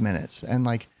 45 minutes, and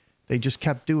like they just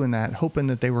kept doing that, hoping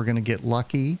that they were going to get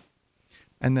lucky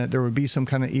and that there would be some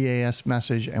kind of EAS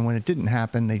message. And when it didn't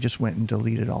happen, they just went and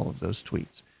deleted all of those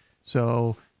tweets.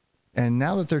 So, and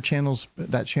now that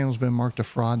that channel's been marked a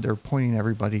fraud, they're pointing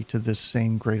everybody to this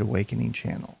same Great Awakening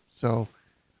channel. So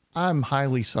I'm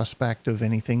highly suspect of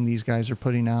anything these guys are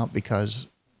putting out because,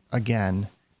 again,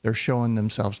 they're showing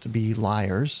themselves to be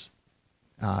liars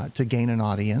to gain an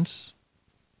audience,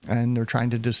 and they're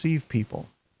trying to deceive people.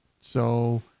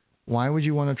 So why would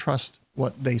you want to trust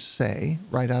what they say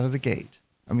right out of the gate?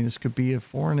 I mean, this could be a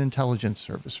foreign intelligence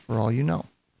service for all you know.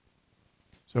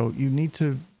 So you need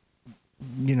to,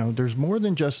 there's more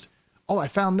than just, oh, I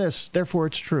found this, therefore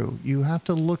it's true. You have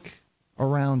to look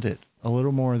around it a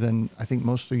little more than I think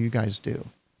most of you guys do.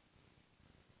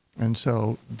 And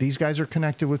so these guys are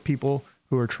connected with people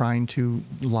who are trying to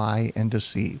lie and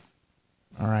deceive.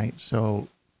 All right. So,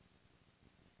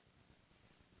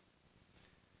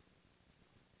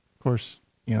 of course,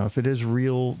 if it is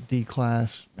real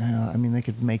D-class, they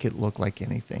could make it look like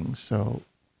anything. So,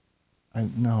 I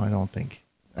don't think.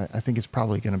 I think it's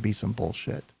probably going to be some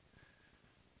bullshit.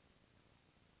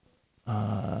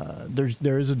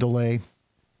 There is a delay.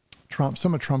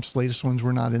 Some of Trump's latest ones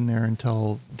were not in there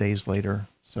until days later.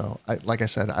 So, like I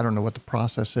said, I don't know what the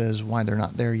process is, why they're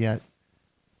not there yet.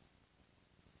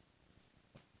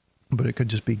 But it could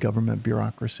just be government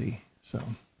bureaucracy. So,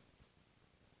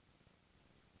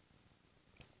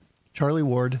 Charlie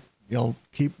Ward, you'll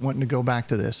keep wanting to go back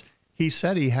to this. He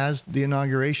said he has the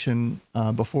inauguration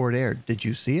before it aired. Did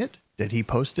you see it? Did he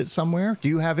post it somewhere? Do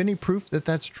you have any proof that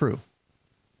that's true?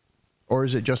 Or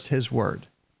is it just his word?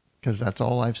 Because that's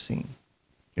all I've seen.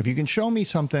 If you can show me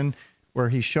something where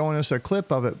he's showing us a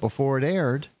clip of it before it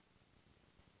aired,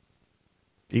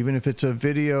 even if it's a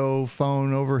video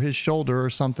phone over his shoulder or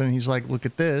something, he's like, look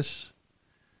at this,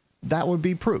 that would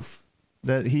be proof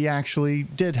that he actually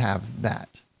did have that.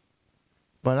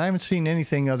 But I haven't seen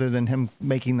anything other than him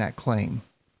making that claim.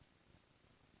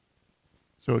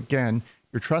 So again,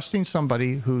 you're trusting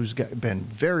somebody who's been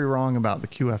very wrong about the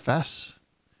QFS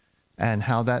and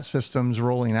how that system's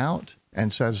rolling out,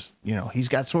 and says, he's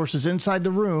got sources inside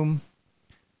the room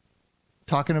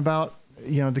talking about,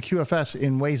 the QFS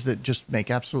in ways that just make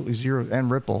absolutely zero,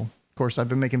 and Ripple. Of course, I've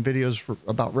been making videos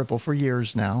about Ripple for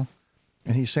years now,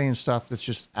 and he's saying stuff that's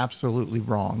just absolutely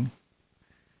wrong.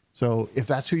 So if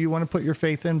that's who you want to put your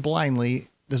faith in blindly,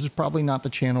 this is probably not the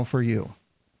channel for you.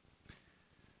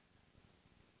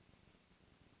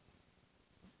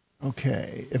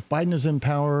 Okay, if Biden is in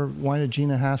power, why did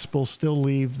Gina Haspel still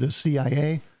leave the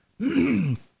CIA?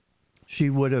 She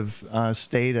would have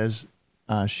stayed as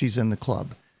she's in the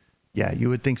club. Yeah, you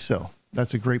would think so.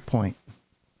 That's a great point.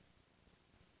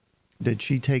 Did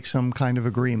she take some kind of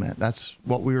agreement? That's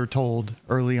what we were told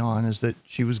early on, is that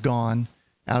she was gone,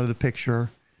 out of the picture.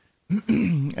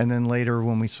 And then later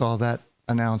when we saw that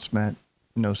announcement,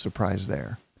 no surprise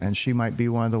there. And she might be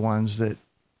one of the ones that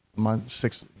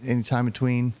anytime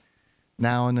between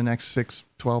now and the next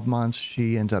 12 months,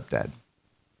 she ends up dead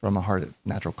from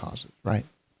natural causes, right?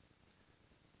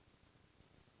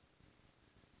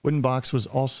 Wooden box was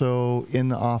also in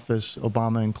the office,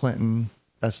 Obama and Clinton.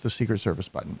 That's the Secret Service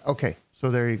button. Okay, so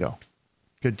there you go.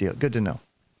 Good deal. Good to know.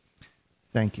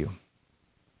 Thank you.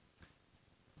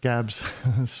 Gabs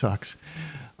sucks.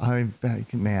 I'm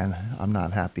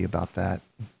not happy about that.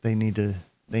 They need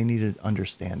to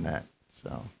understand that.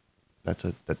 So that's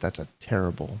a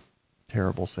terrible,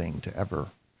 terrible thing to ever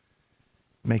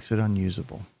makes it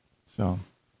unusable. So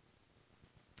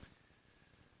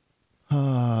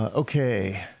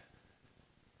okay.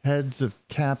 Heads of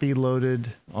Cappy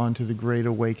loaded onto the Great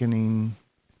Awakening.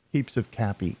 Heaps of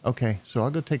Cappy. Okay, so I'll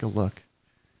go take a look.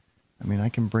 I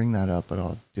can bring that up, but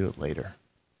I'll do it later.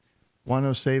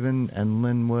 Wano Saban and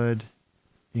Linwood.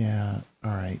 Yeah,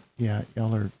 all right. Yeah,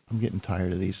 I'm getting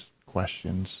tired of these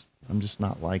questions. I'm just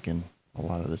not liking a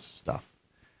lot of this stuff.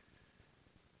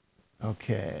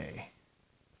 Okay.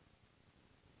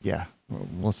 Yeah,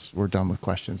 we're done with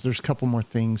questions. There's a couple more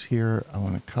things here I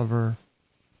want to cover.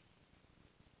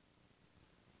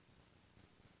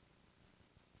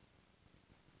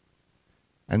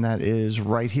 And that is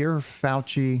right here.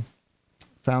 Fauci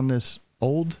found this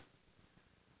old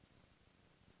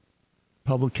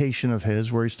publication of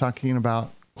his where he's talking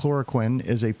about hydroxychloroquine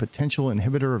is a potential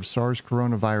inhibitor of SARS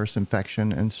coronavirus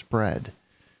infection and spread.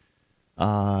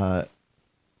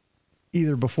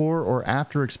 Either before or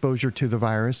after exposure to the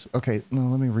virus. Okay, no,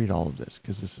 let me read all of this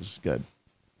because this is good.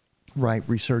 Right,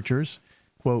 researchers,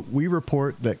 quote, we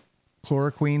report that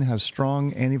chloroquine has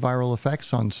strong antiviral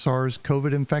effects on SARS-CoV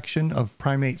infection of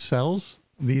primate cells.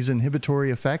 These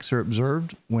inhibitory effects are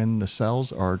observed when the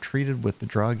cells are treated with the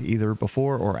drug either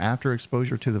before or after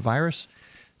exposure to the virus,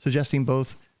 suggesting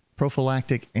both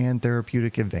prophylactic and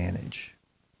therapeutic advantage.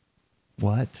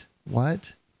 What?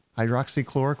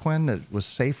 Hydroxychloroquine that was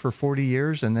safe for 40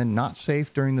 years and then not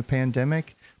safe during the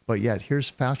pandemic, but yet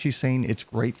here's Fauci saying it's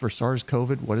great for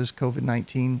SARS-CoV. What is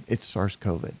COVID-19? It's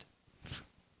SARS-CoV.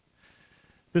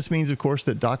 This means, of course,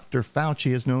 that Dr.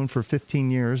 Fauci has known for 15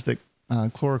 years that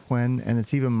chloroquine and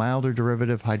its even milder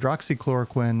derivative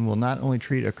hydroxychloroquine will not only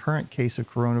treat a current case of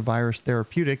coronavirus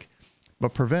therapeutic,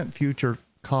 but prevent future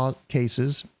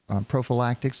cases,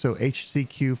 prophylactic. So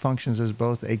HCQ functions as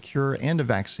both a cure and a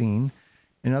vaccine.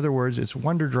 In other words, it's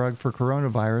wonder drug for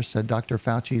coronavirus, said Dr.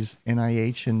 Fauci's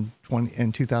NIH in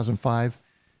 2005.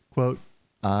 Quote,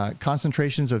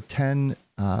 concentrations of 10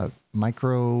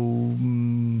 micro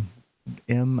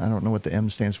M, I don't know what the M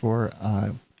stands for,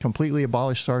 completely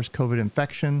abolish SARS-CoV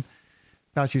infection.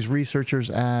 Fauci's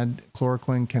researchers add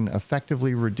chloroquine can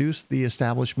effectively reduce the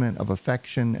establishment of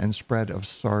infection and spread of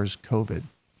SARS-CoV. And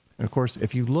of course,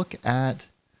 if you look at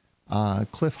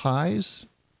Cliff High's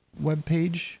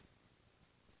webpage,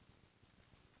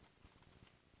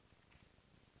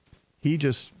 he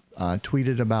just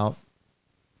tweeted about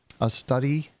a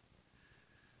study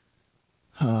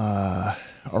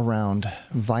around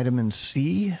vitamin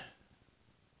C.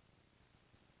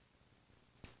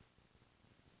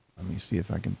 Let me see if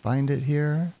I can find it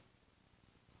here.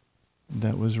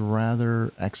 That was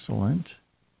rather excellent.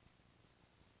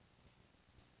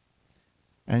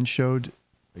 And showed,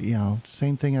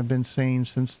 same thing I've been saying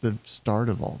since the start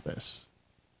of all this.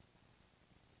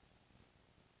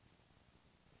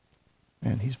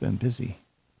 Man, he's been busy.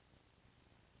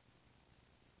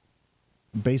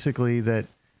 Basically that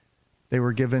they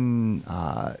were given,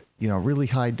 really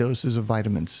high doses of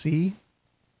vitamin C.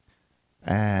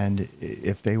 And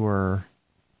if they were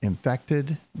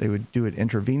infected, they would do it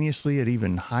intravenously at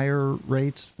even higher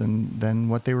rates than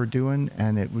what they were doing.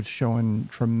 And it was showing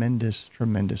tremendous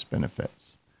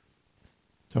benefits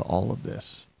to all of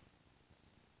this.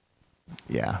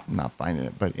 Yeah, I'm not finding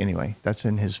it. But anyway, that's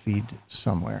in his feed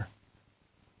somewhere.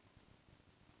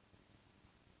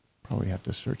 Probably have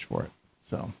to search for it.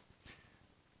 So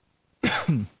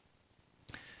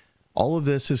all of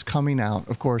this is coming out.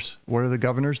 Of course, what are the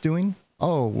governors doing?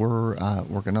 Oh, we're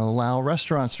going to allow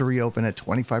restaurants to reopen at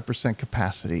 25%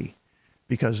 capacity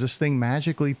because this thing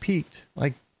magically peaked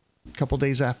like a couple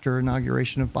days after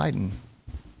inauguration of Biden.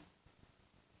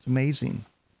 It's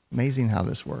amazing how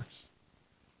this works.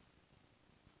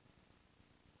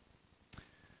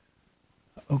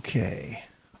 Okay,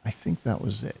 I think that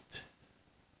was it.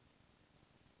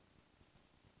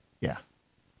 Yeah.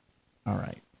 All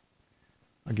right.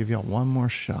 I'll give y'all one more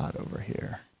shot over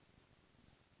here.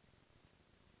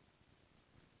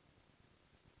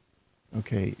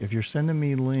 Okay, if you're sending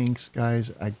me links,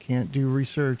 guys, I can't do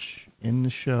research in the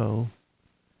show.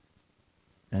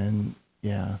 And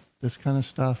yeah, this kind of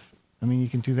stuff, I mean, you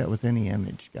can do that with any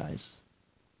image, guys.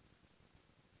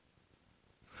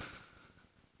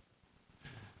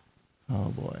 Oh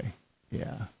boy.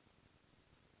 Yeah.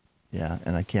 Yeah,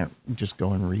 and I can't just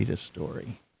go and read a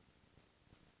story.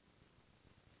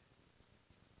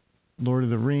 Lord of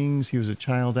the Rings, he was a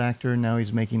child actor. Now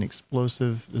he's making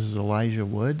explosive. This is Elijah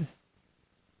Wood.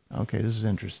 Okay, this is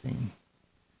interesting.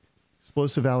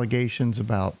 Explosive allegations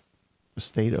about the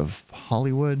state of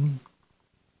Hollywood.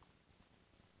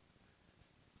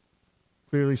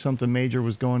 Clearly something major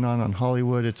was going on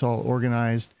Hollywood. It's all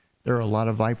organized. There are a lot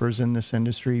of vipers in this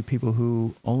industry, people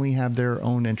who only have their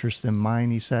own interest in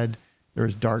mind, he said. There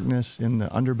is darkness in the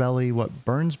underbelly. What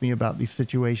burns me about these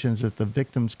situations is that the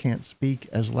victims can't speak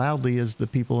as loudly as the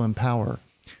people in power.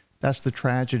 That's the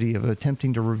tragedy of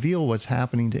attempting to reveal what's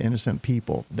happening to innocent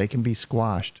people. They can be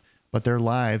squashed, but their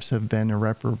lives have been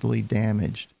irreparably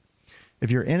damaged. If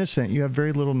you're innocent, you have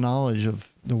very little knowledge of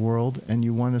the world and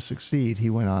you want to succeed, he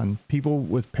went on. People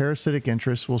with parasitic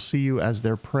interests will see you as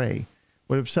their prey.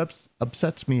 What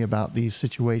upsets me about these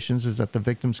situations is that the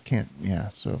victims can't,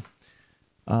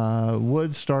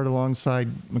 Wood starred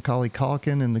alongside Macaulay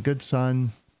Culkin in The Good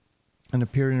Son and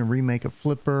appeared in a remake of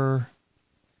Flipper.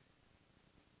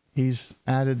 He's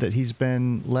added that he's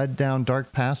been led down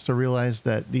dark paths to realize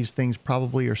that these things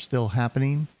probably are still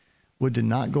happening. Wood did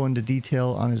not go into detail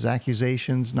on his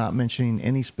accusations, not mentioning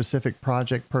any specific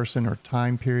project, person, or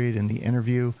time period in the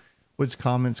interview. Wood's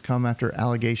comments come after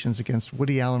allegations against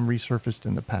Woody Allen resurfaced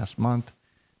in the past month.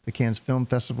 The Cannes Film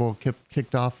Festival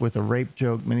kicked off with a rape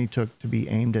joke many took to be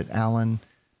aimed at Allen,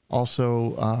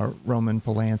 also Roman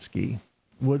Polanski.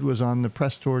 Wood was on the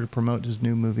press tour to promote his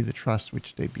new movie, The Trust,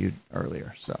 which debuted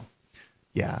earlier. So,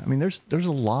 yeah, I mean, there's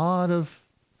a lot of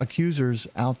accusers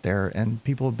out there, and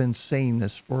people have been saying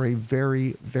this for a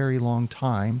very, very long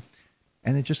time,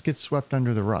 and it just gets swept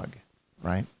under the rug,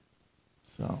 right?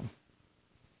 So,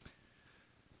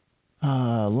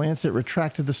 Lancet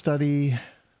retracted the study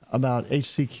about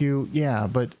HCQ. Yeah,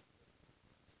 but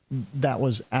that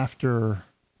was after,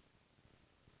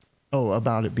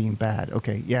 about it being bad.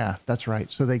 Okay, yeah, that's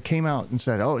right. So they came out and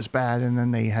said, it's bad, and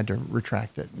then they had to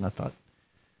retract it, and I thought,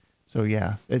 so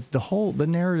yeah, the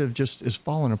narrative just is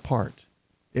falling apart.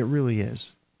 It really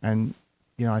is. And,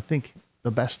 I think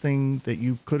the best thing that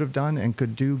you could have done and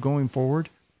could do going forward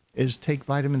is take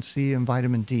vitamin C and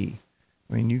vitamin D.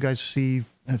 I mean, you guys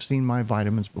have seen my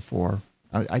vitamins before.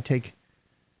 I take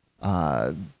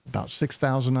about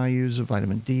 6,000 IUs of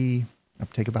vitamin D. I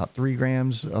take about 3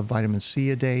 grams of vitamin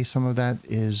C a day. Some of that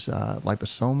is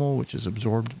liposomal, which is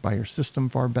absorbed by your system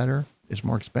far better. It's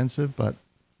more expensive, but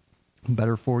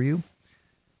better for you.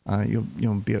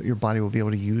 Your body will be able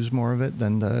to use more of it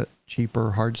than the cheaper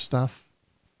hard stuff.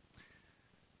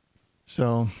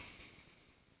 So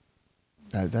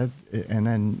and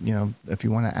then if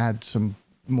you want to add some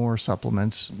more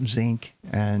supplements, zinc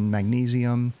and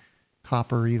magnesium,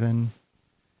 copper even.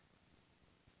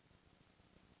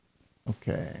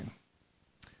 Okay.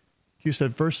 Q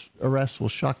said, first arrest will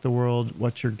shock the world.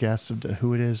 What's your guess of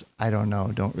who it is? I don't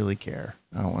know. Don't really care.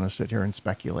 I don't want to sit here and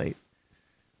speculate.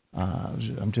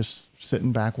 I'm just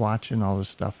sitting back watching all this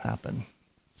stuff happen.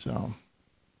 So,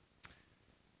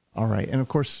 all right. And of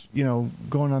course,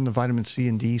 going on the vitamin C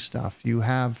and D stuff, you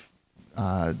have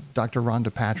Dr.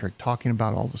 Rhonda Patrick talking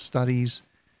about all the studies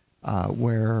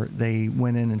where they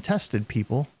went in and tested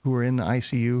people who were in the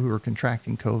ICU who were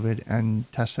contracting COVID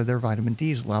and tested their vitamin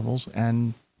D levels.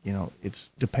 And, it's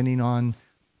depending on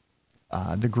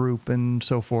the group and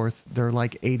so forth, they're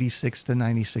like 86 to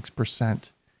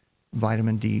 96%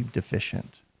 vitamin D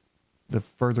deficient. The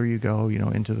further you go,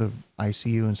 into the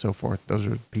ICU and so forth, those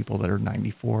are people that are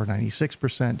 94,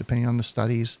 96%, depending on the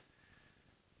studies,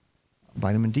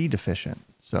 vitamin D deficient.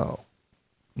 So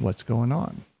what's going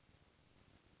on?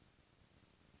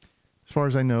 As far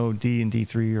as I know, D and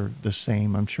D3 are the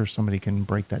same. I'm sure somebody can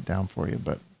break that down for you,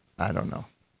 but I don't know.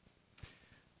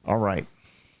 All right.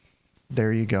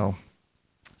 There you go.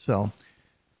 So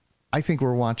I think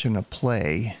we're watching a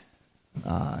play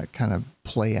kind of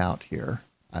play out here.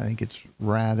 I think it's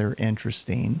rather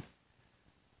interesting.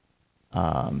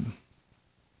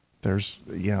 There's,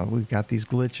 we've got these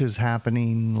glitches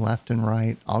happening left and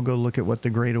right. I'll go look at what the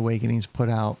Great Awakening's put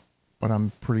out, but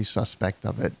I'm pretty suspect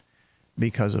of it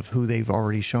because of who they've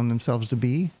already shown themselves to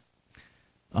be.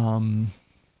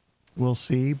 We'll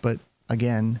see. But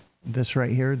again, this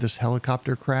right here, this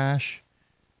helicopter crash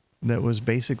that was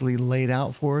basically laid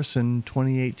out for us in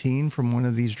 2018 from one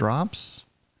of these drops.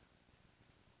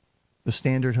 The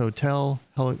Standard Hotel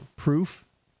proof.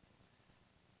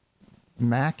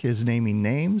 Mac is naming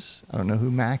names. I don't know who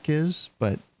Mac is,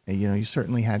 but you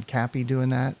certainly had Cappy doing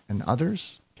that and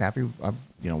others. Cappy,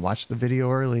 watched the video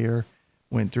earlier,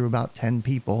 went through about 10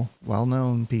 people,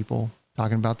 well-known people,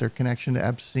 talking about their connection to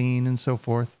Epstein and so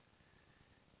forth.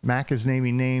 Mac is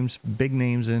naming names, big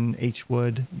names in H.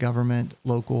 Wood, government,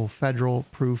 local, federal,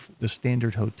 proof, the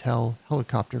Standard Hotel,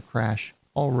 helicopter crash,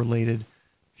 all related.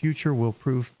 Future will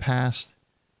prove past.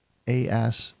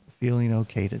 AS, feeling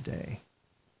okay today.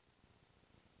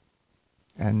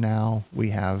 And now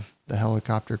we have the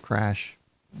helicopter crash,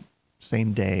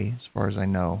 same day, as far as I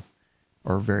know,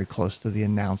 or very close to the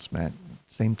announcement,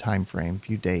 same time frame,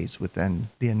 few days within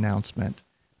the announcement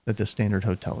that the Standard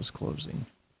Hotel is closing.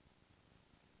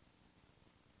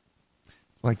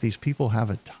 It's like these people have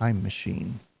a time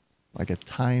machine, they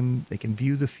can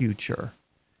view the future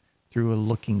through a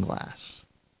looking glass.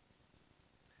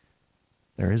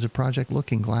 There is a Project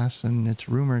Looking Glass, and it's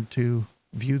rumored to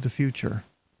view the future.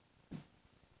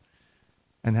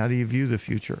 And how do you view the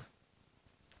future?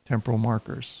 Temporal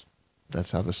markers. That's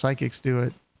how the psychics do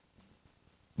it.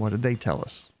 What did they tell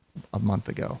us a month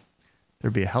ago?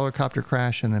 There'd be a helicopter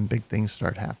crash and then big things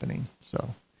start happening.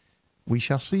 So we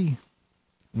shall see.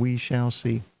 We shall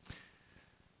see.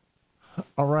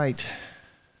 All right.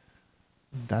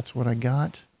 That's what I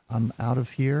got. I'm out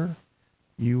of here.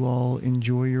 You all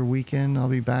enjoy your weekend. I'll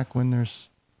be back when there's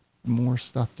more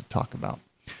stuff to talk about.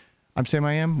 I'm Sam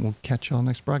I Am. We'll catch y'all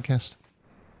next broadcast.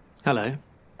 Hello.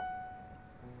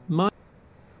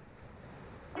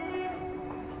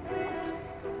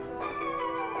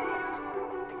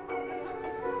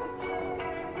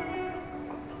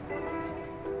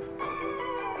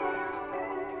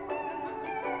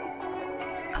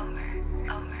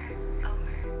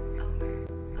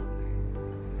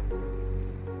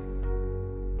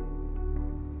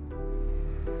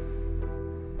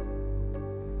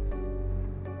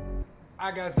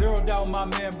 I got zeroed out my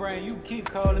membrane, you keep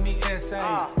calling me insane.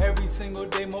 Every single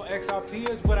day more XRP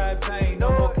is what I obtain. No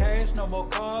more cash, no more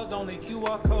cars, only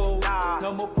QR codes.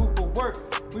 No more proof of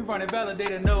work, we running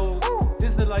validated nodes.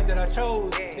 This is the life that I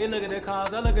chose. They look at the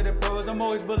cons, I look at the pros. I'm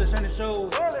always bullish on the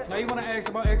shows. Now you wanna ask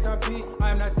about XRP, I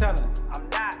am not telling.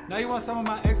 Now you want some of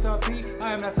my XRP,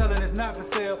 I am not selling, it's not for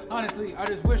sale. Honestly, I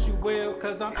just wish you will,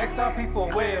 cause I'm XRP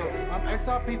for well. I'm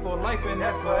XRP for life and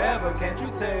that's forever, can't you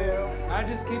tell? I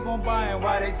just keep on buying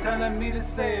while they telling me to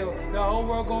sell. The whole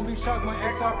world gonna be shocked when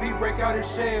XRP break out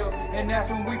its shell, and that's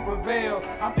when we prevail.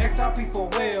 I'm XRP for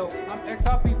well, I'm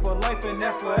XRP for life and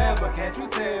that's forever, can't you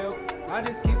tell? I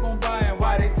just keep on buying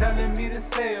while they telling me to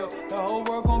sell. The whole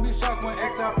world gonna be shocked when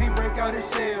XRP break out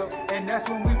its shell, and that's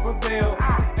when we prevail.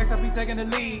 XRP taking the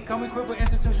lead, come equipped with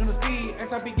institutional speed.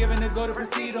 XRP giving the go to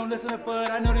proceed, don't listen to FUD,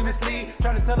 I know they mislead.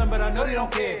 Try to tell them, but I know they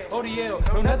don't care.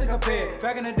 ODL, no nothing compared.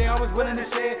 Back in the day I was willing to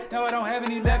share, now I don't have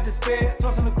any left to spare.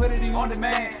 Saw some liquidity on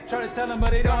demand, try to tell them,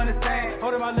 but they don't understand.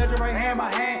 Holding my ledger right here in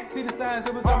my hand, see the signs,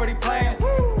 it was already planned.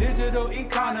 Digital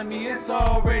economy, it's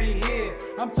already here.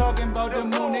 I'm talking about the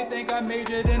moon, they think I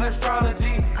majored in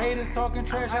astrology. Haters talking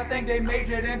trash, I think they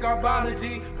majored in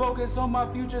garbology. Focus on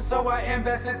my future, so I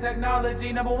invest in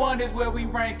technology. Number one is where we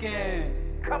ranking.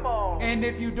 Come on. And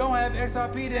if you don't have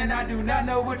XRP, then I do not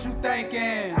know what you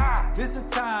thinking. This the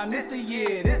time, this the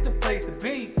year, this the place to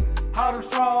be. Hard and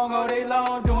strong all day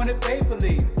long, doing it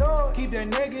faithfully. Keep that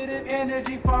negative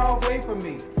energy far away from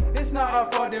me. It's not our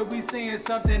fault that we seeing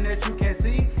something that you can't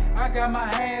see. I got my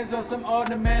hands on some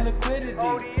on-demand liquidity,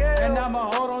 and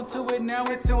I'ma hold on to it now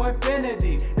into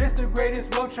infinity. This the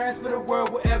greatest wealth transfer the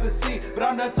world will ever see. But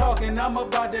I'm not talking, I'm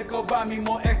about to go buy me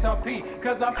more XRP,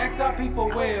 cause I'm XRP for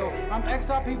well, I'm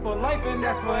XRP for life and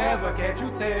that's forever, can't you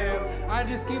tell? I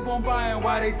just keep on buying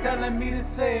while they telling me to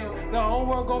sell. The whole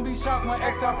world gonna be shocked when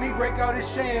XRP break out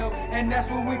its shell, and that's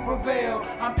when we prevail.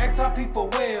 I'm XRP for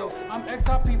well, I'm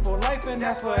XRP for life and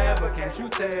that's forever, can't you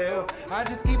tell? I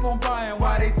just keep on buying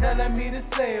while they telling me to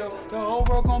sell. The whole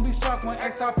world gonna be shocked when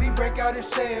XRP break out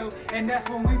its shell, and that's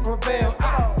when we prevail.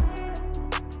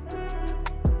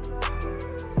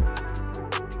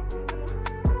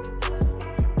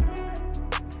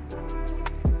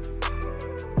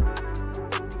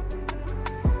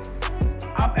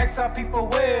 I'm XRP for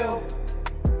well.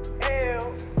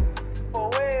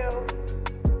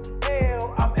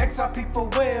 I'm XRP for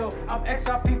well, I'm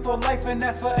XRP for life and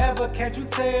that's forever, can't you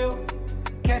tell?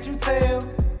 Can't you tell?